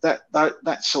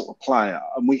 that sort of player,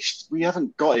 and we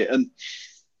haven't got it. And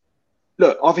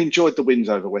look, I've enjoyed the wins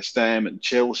over West Ham and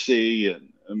Chelsea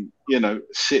and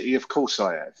City. Of course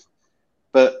I have.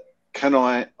 But can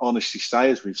I honestly say,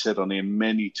 as we've said on here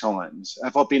many times,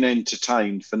 have I been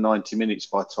entertained for 90 minutes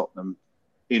by Tottenham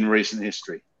in recent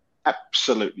history?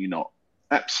 Absolutely not.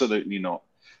 Absolutely not.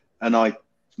 And I'm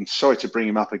sorry to bring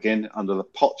him up again under the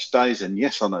Poch days. And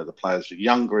yes, I know the players were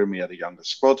younger and we had a younger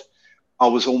squad. I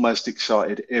was almost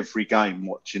excited every game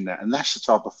watching that. And that's the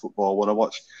type of football I want to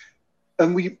watch.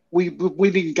 And we were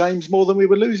winning games more than we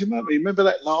were losing, weren't we? Remember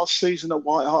that last season at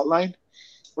White Hart Lane?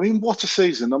 I mean, what a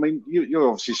season. I mean, you're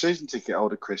obviously a season ticket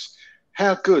holder, Chris.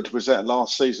 How good was that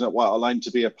last season at White Hart Lane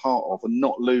to be a part of and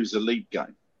not lose a league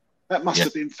game? That must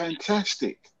have been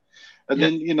fantastic. And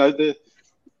then,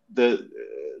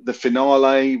 the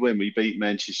finale when we beat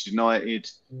Manchester United,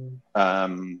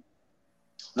 the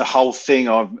whole thing.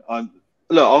 I'm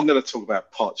going to talk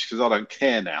about Poch because I don't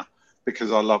care now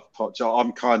because I love Poch.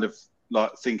 I'm kind of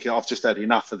like thinking I've just had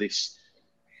enough of this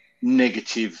the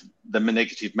negative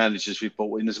managers we've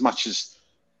brought in. As much as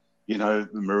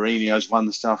Mourinho's won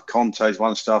stuff, Conte's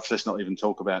won stuff. Let's not even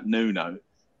talk about Nuno.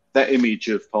 That image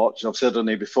of Poch, I've said on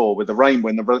here before, with the rain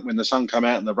when the sun came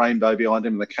out and the rainbow behind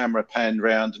him, and the camera panned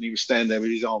round, and he was standing there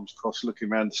with his arms crossed,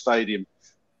 looking around the stadium.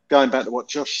 Going back to what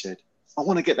Josh said, I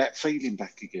want to get that feeling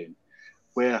back again,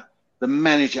 where the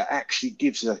manager actually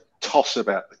gives a toss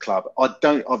about the club.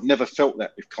 I've never felt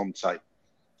that with Conte.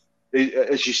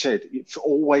 As you said, it's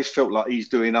always felt like he's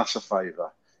doing us a favour.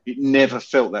 It never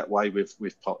felt that way with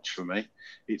Poch for me.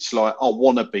 It's like, I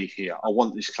want to be here. I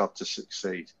want this club to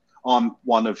succeed. I'm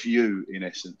one of you, in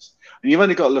essence. And you've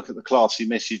only got to look at the classy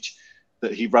message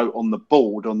that he wrote on the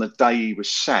board on the day he was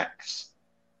sacked.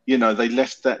 They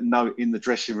left that note in the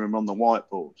dressing room on the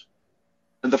whiteboard.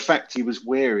 And the fact he was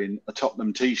wearing a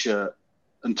Tottenham T-shirt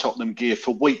and Tottenham gear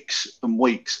for weeks and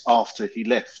weeks after he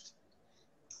left.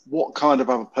 What kind of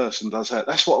other person does that?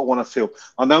 That's what I want to feel.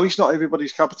 I know he's not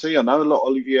everybody's cup of tea. I know a lot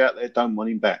of you out there don't want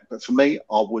him back. But for me,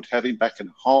 I would have him back in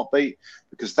a heartbeat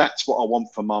because that's what I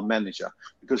want from my manager.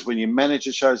 Because when your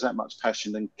manager shows that much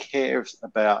passion and cares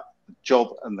about the job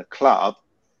and the club,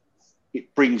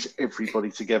 it brings everybody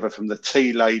together from the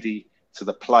tea lady to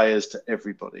the players to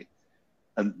everybody.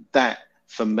 And that,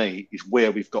 for me, is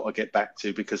where we've got to get back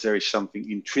to because there is something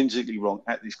intrinsically wrong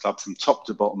at this club from top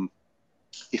to bottom.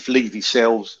 If Levy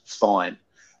sells, fine.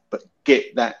 But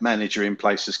get that manager in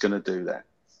place that's going to do that.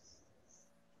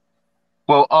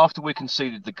 Well, after we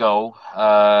conceded the goal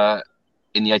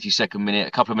in the 82nd minute,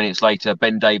 a couple of minutes later,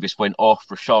 Ben Davies went off.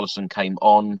 Richarlison came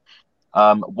on.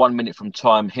 1 minute from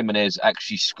time, Jimenez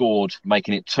actually scored,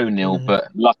 making it 2-0.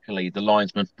 But luckily, the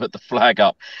linesman put the flag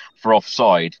up for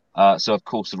offside. So, of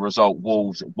course, the result,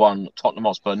 Wolves 1, Tottenham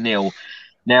Hotspur 0.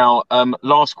 Now,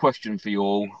 last question for you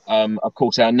all. Of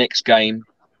course, our next game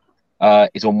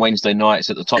is on Wednesday night.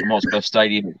 It's at the Tottenham Hotspur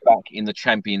Stadium. It's back in the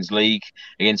Champions League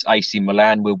against AC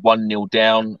Milan. We're 1-0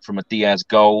 down from a Diaz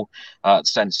goal at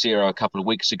San Siro a couple of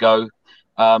weeks ago.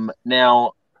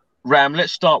 Now, Ram,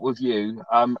 let's start with you.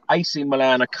 AC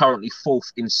Milan are currently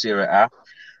 4th in Serie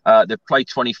A. They've played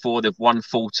 24. They've won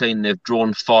 14. They've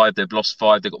drawn 5. They've lost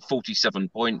 5. They've got 47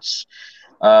 points.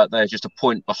 They're just a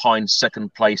point behind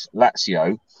second place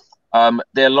Lazio.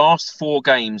 Their last 4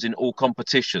 games in all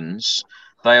competitions,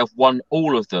 they have won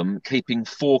all of them, keeping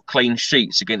 4 clean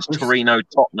sheets against Torino,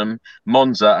 Tottenham,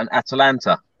 Monza and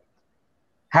Atalanta.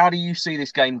 How do you see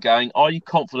this game going? Are you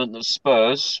confident that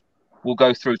Spurs will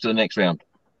go through to the next round?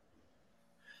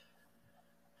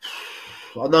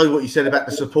 I know what you said about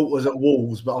the supporters at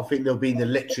Wolves, but I think there'll be an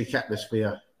electric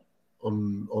atmosphere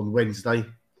on Wednesday.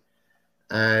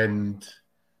 And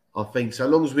I think so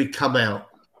long as we come out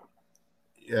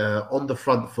on the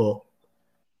front foot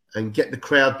and get the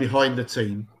crowd behind the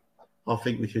team, I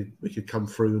think we could come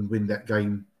through and win that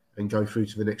game and go through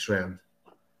to the next round.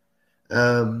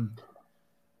 The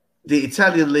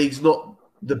Italian league's not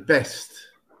the best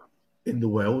in the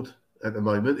world at the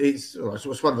moment. It's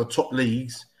one of the top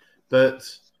leagues, but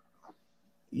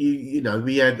you know,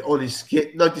 we had Ollie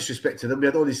Skip, no disrespect to them, we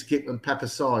had Ollie Skip and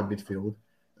Papasar in midfield,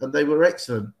 and they were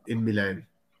excellent in Milan.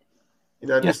 You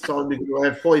know, this time we're going to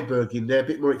have Højbjerg in there, a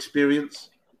bit more experience.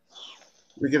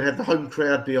 We're going to have the home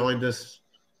crowd behind us.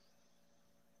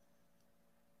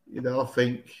 You know, I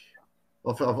think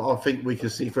we can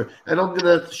see through. And I'm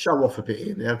going to show off a bit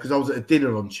here now because I was at a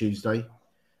dinner on Tuesday,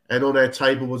 and on our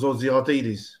table was Ozzy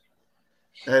Ardiles.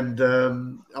 And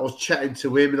I was chatting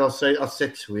to him, and I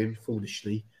said to him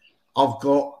foolishly, I've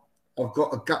got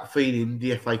a gut feeling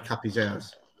the FA Cup is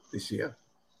ours this year.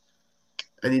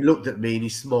 And he looked at me and he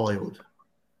smiled.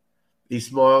 He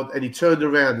smiled and he turned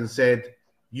around and said,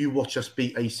 "You watch us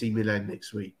beat AC Milan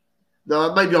next week."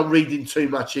 Now, maybe I'm reading too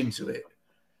much into it,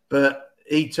 but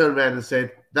he turned around and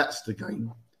said, "That's the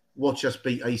game. Watch us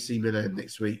beat AC Milan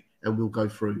next week and we'll go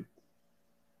through."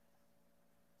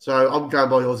 So I'm going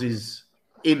by Ozzy's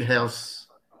in-house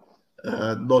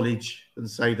knowledge and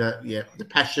say that, yeah, the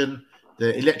passion,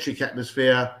 the electric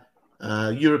atmosphere,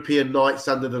 European nights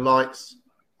under the lights,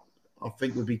 I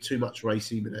think would be too much for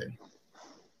AC Milan.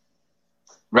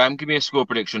 Ram, give me a score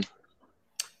prediction.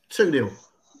 2-0.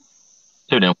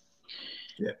 2-0.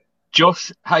 Yeah.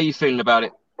 Josh, how are you feeling about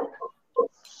it?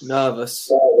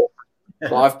 Nervous.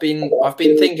 But I've been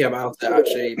thinking about it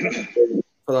actually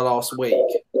for the last week.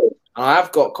 And I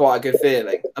have got quite a good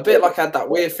feeling. A bit like I had that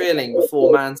weird feeling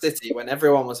before Man City when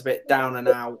everyone was a bit down and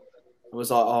out. It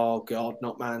was like, oh God,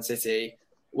 not Man City.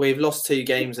 We've lost 2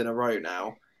 games in a row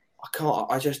now.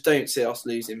 I just don't see us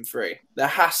losing 3. There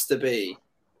has to be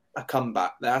a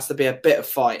comeback. There has to be a bit of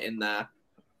fight in there.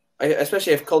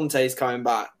 Especially if Conte's coming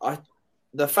back.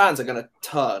 The fans are going to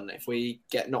turn if we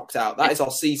get knocked out. That is our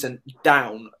season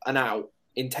down and out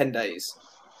in 10 days.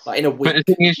 Like in a week. But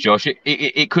the thing is, Josh,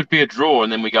 it could be a draw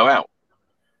and then we go out.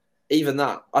 Even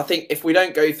that. I think if we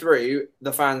don't go through,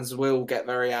 the fans will get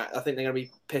I think they're going to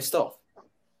be pissed off.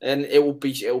 And it'll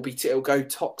go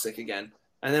toxic again.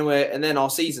 And then our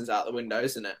season's out the window,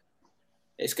 isn't it?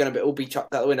 It's going to all be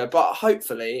chucked out the window. But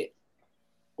hopefully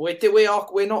we're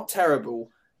not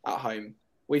terrible at home.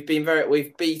 We've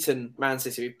beaten Man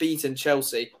City, we've beaten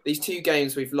Chelsea. These 2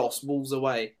 games we've lost, Wolves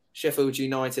away, Sheffield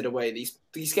United away.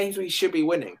 These games we should be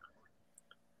winning.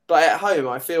 But at home,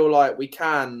 I feel like we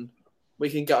can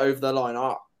get over the line.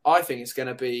 I think it's going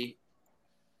to be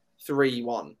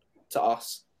 3-1 to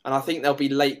us. And I think there'll be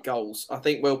late goals. I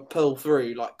think we'll pull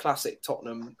through like classic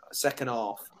Tottenham second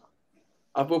half.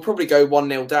 We'll probably go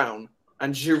 1-0 down.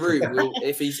 And Giroud will,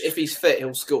 if he's fit,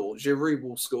 he'll score. Giroud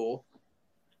will score.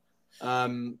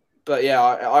 But yeah,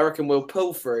 I reckon we'll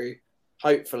pull through.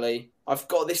 Hopefully, I've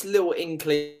got this little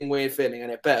inkling, weird feeling,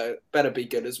 and it better be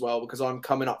good as well because I'm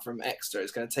coming up from Exeter.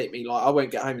 It's going to take me I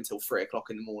won't get home until 3 o'clock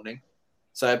in the morning,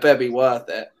 so it better be worth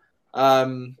it.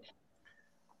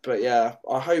 But yeah,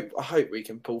 I hope we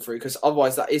can pull through because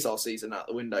otherwise that is our season out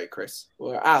the window, Chris.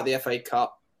 We're out of the FA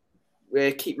Cup.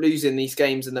 We keep losing these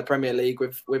games in the Premier League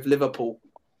with Liverpool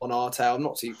on our tail. I'm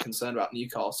not too concerned about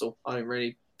Newcastle. I don't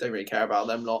really care about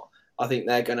them lot. I think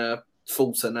they're going to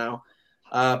falter now.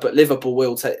 But Liverpool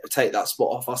will take that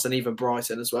spot off us and even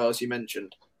Brighton as well, as you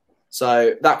mentioned.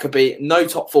 So that could be no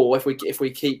top 4 if we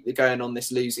keep going on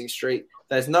this losing streak.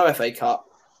 There's no FA Cup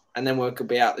and then we could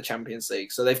be out the Champions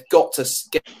League. So they've got to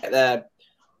get their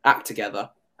act together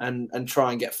and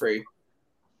try and get through.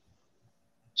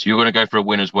 So you're going to go for a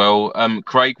win as well.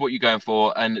 Craig, what are you going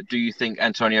for? And do you think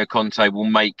Antonio Conte will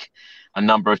make a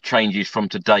number of changes from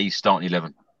today's starting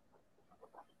 11?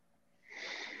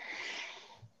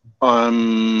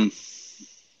 For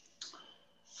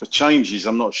changes,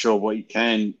 I'm not sure what he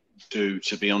can do,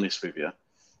 to be honest with you.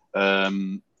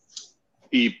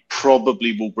 He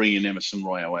probably will bring in Emerson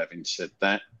Royal, having said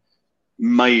that.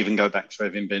 May even go back to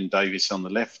having Ben Davies on the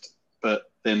left. But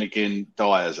then again,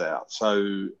 Dyer's out.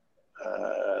 So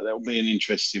that'll be an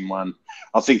interesting one.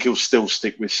 I think he'll still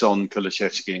stick with Son,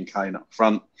 Kulusevski and Kane up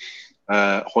front.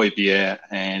 Højbjerg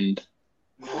and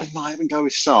I might even go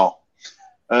with Sarr.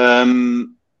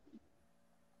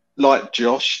 Like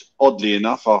Josh, oddly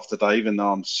enough, after that, even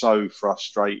though I'm so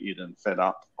frustrated and fed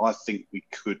up, I think we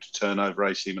could turn over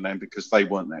AC Milan because they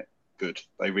weren't that good.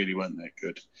 They really weren't that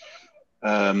good.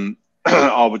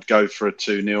 I would go for a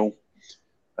 2-0.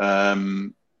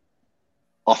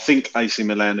 I I think AC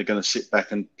Milan are going to sit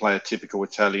back and play a typical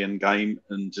Italian game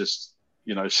and just,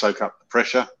 soak up the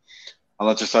pressure. And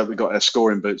I just hope we got our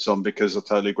scoring boots on, because I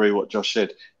totally agree with what Josh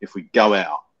said. If we go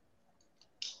out,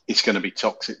 it's going to be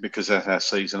toxic because that's our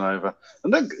season over.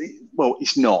 And then,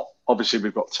 it's not. Obviously,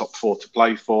 we've got top 4 to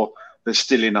play for. There's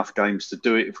still enough games to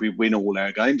do it. If we win all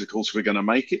our games, of course, we're going to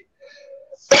make it.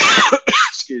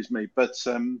 Excuse me. But,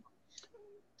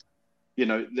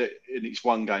 it's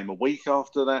one game a week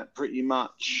after that, pretty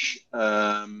much.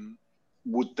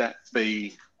 Would that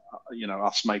be,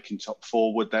 us making top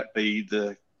 4? Would that be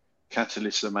the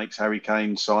catalyst that makes Harry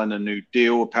Kane sign a new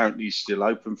deal? Apparently, he's still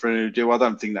open for a new deal. I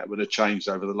don't think that would have changed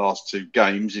over the last 2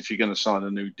 games. If you're going to sign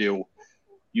a new deal,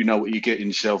 you know what you're getting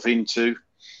yourself into.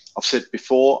 I've said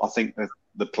before, I think that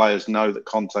the players know that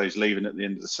Conte is leaving at the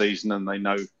end of the season, and they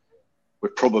know we're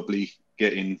probably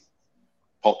getting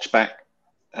Poch back.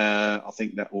 I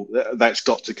think that's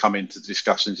got to come into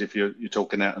discussions if you're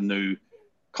talking out a new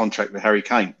contract with Harry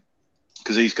Kane,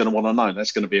 because he's going to want to know.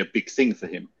 That's going to be a big thing for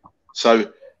him.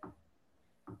 So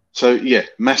yeah,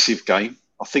 massive game.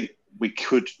 I think we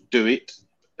could do it.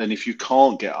 And if you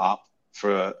can't get up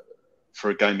for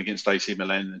a game against AC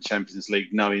Milan in the Champions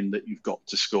League, knowing that you've got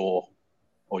to score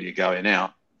or you're going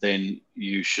out, then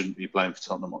you shouldn't be playing for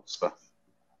Tottenham Hotspur.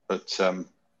 But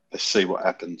let's see what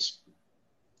happens.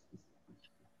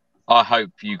 I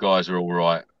hope you guys are all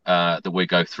right, that we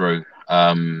go through.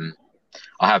 I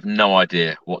have no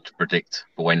idea what to predict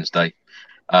for Wednesday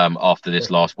after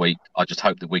this last week. I just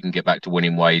hope that we can get back to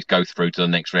winning ways, go through to the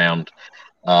next round.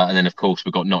 And then, of course,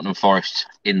 we've got Nottingham Forest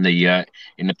in the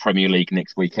Premier League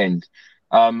next weekend.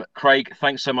 Craig,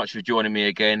 thanks so much for joining me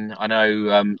again. I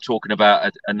know talking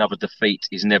about another defeat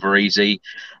is never easy.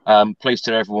 Please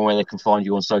tell everyone where they can find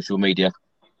you on social media.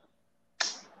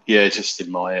 Yeah, just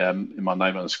in my name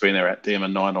on the screen there at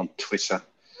DM9 on Twitter.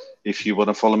 If you want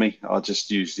to follow me, I just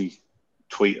usually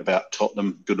tweet about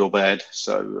Tottenham, good or bad.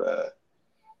 So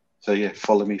yeah,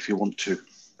 follow me if you want to.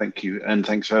 Thank you. And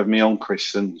thanks for having me on,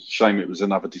 Chris. And shame it was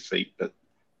another defeat. But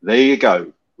there you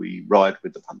go. We ride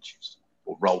with the punches,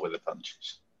 or roll with the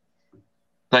punches.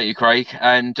 Thank you, Craig.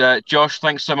 And Josh,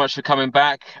 thanks so much for coming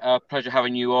back. Pleasure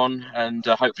having you on. And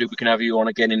hopefully we can have you on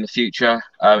again in the future,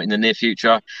 in the near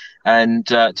future. And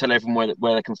tell everyone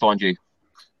where they can find you.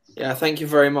 Yeah, thank you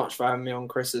very much for having me on,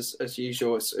 Chris. As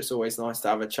usual, it's always nice to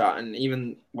have a chat. And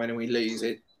even when we lose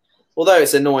it, although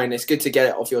it's annoying, it's good to get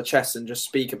it off your chest and just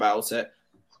speak about it.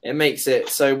 It makes it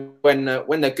so when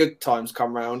the good times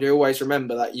come round, you always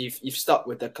remember that you've stuck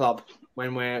with the club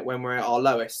when we're at our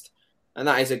lowest, and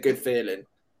that is a good feeling.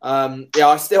 I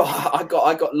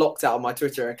got locked out of my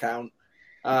Twitter account,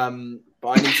 but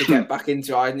I need to get back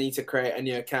into it. I need to create a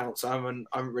new account, so I haven't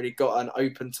really got an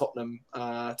open Tottenham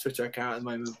Twitter account at the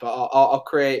moment. But I'll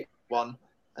create one,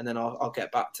 and then I'll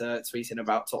get back to tweeting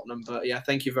about Tottenham. But yeah,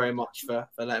 thank you very much for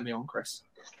letting me on, Chris.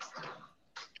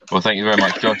 Well, thank you very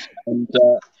much, Josh.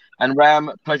 And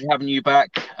Ram, pleasure having you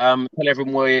back. Tell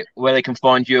everyone where they can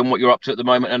find you and what you're up to at the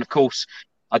moment. And of course,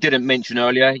 I didn't mention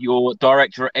earlier, you're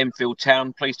director at Enfield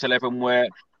Town. Please tell everyone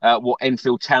what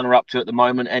Enfield Town are up to at the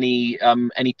moment. Any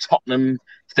Tottenham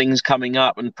things coming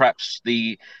up, and perhaps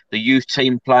the youth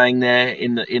team playing there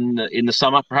in the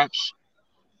summer, perhaps.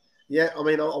 Yeah, I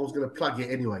mean, I was going to plug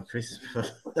it anyway, Chris.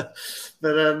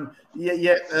 but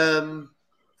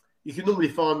you can normally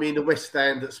find me in the West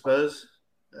Stand at Spurs,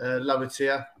 lower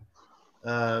tier,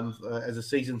 as a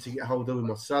season ticket holder with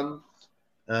my son.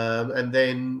 And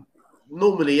then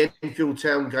normally Enfield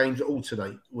Town games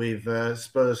alternate with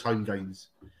Spurs home games.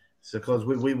 So because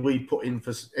we put in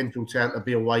for Enfield Town to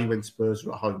be away when Spurs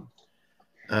are at home.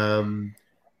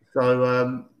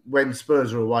 When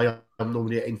Spurs are away, I'm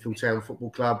normally at Enfield Town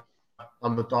Football Club.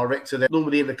 I'm the director there,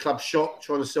 normally in the club shop,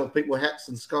 trying to sell people hats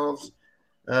and scarves.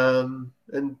 And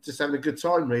just having a good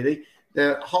time, really.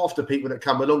 Now, half the people that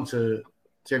come along to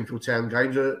Enfield Town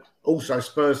games are also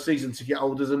Spurs season ticket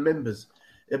holders and members.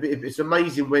 It's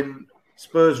amazing when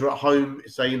Spurs are at home,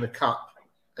 say in the Cup,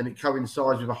 and it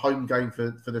coincides with a home game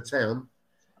for the town.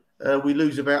 We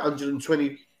lose about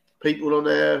 120 people on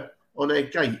their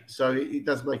gate, so it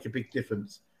does make a big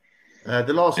difference.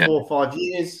 The last 4 or 5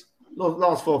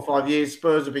 years,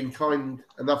 Spurs have been kind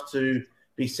enough to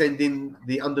be sending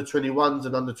the under-21s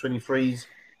and under-23s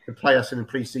to play us in a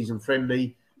pre-season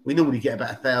friendly. We normally get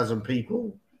about 1,000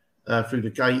 people through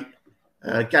the gate.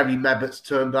 Gary Mabbott's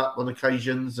turned up on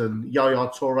occasions, and Yaya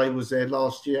Toure was there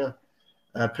last year.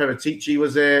 Peritici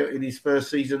was there in his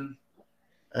first season.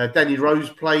 Danny Rose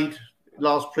played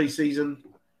last pre-season.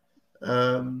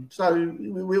 So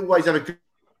we always have a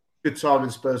good time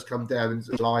when Spurs come down in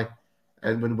July,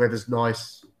 and when the weather's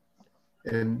nice,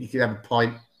 and you can have a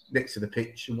pint next to the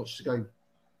pitch and watch the game.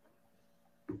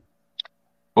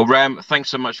 Well, Ram, thanks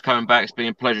so much for coming back. It's been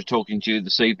a pleasure talking to you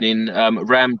this evening.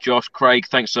 Ram, Josh, Craig,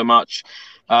 thanks so much.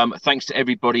 Thanks to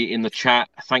everybody in the chat.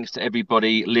 Thanks to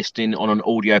everybody listening on an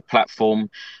audio platform.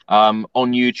 On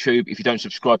YouTube, if you don't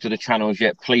subscribe to the channels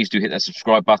yet, please do hit that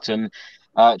subscribe button.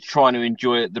 Trying to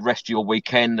enjoy the rest of your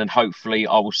weekend, and hopefully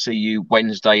I will see you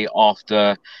Wednesday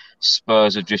after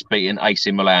Spurs have just beaten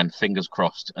AC Milan. Fingers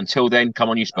crossed. Until then, come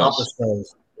on, you Spurs.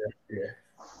 Spurs. Yeah.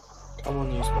 Come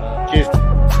on, you Spurs.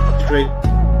 Cheers. Great.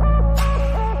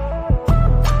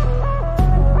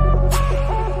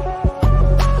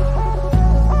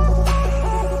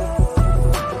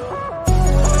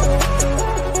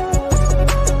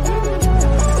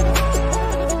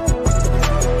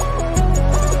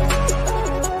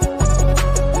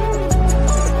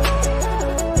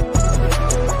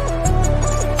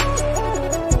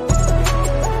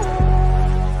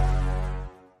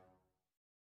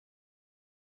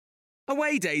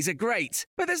 Away days are great,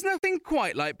 but there's nothing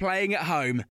quite like playing at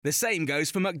home. The same goes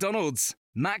for McDonald's.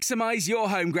 Maximise your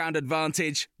home ground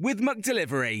advantage with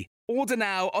McDelivery. Order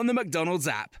now on the McDonald's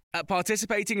app. At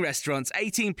participating restaurants,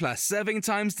 18 plus serving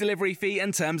times, delivery fee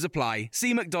and terms apply.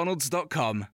 See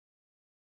mcdonalds.com.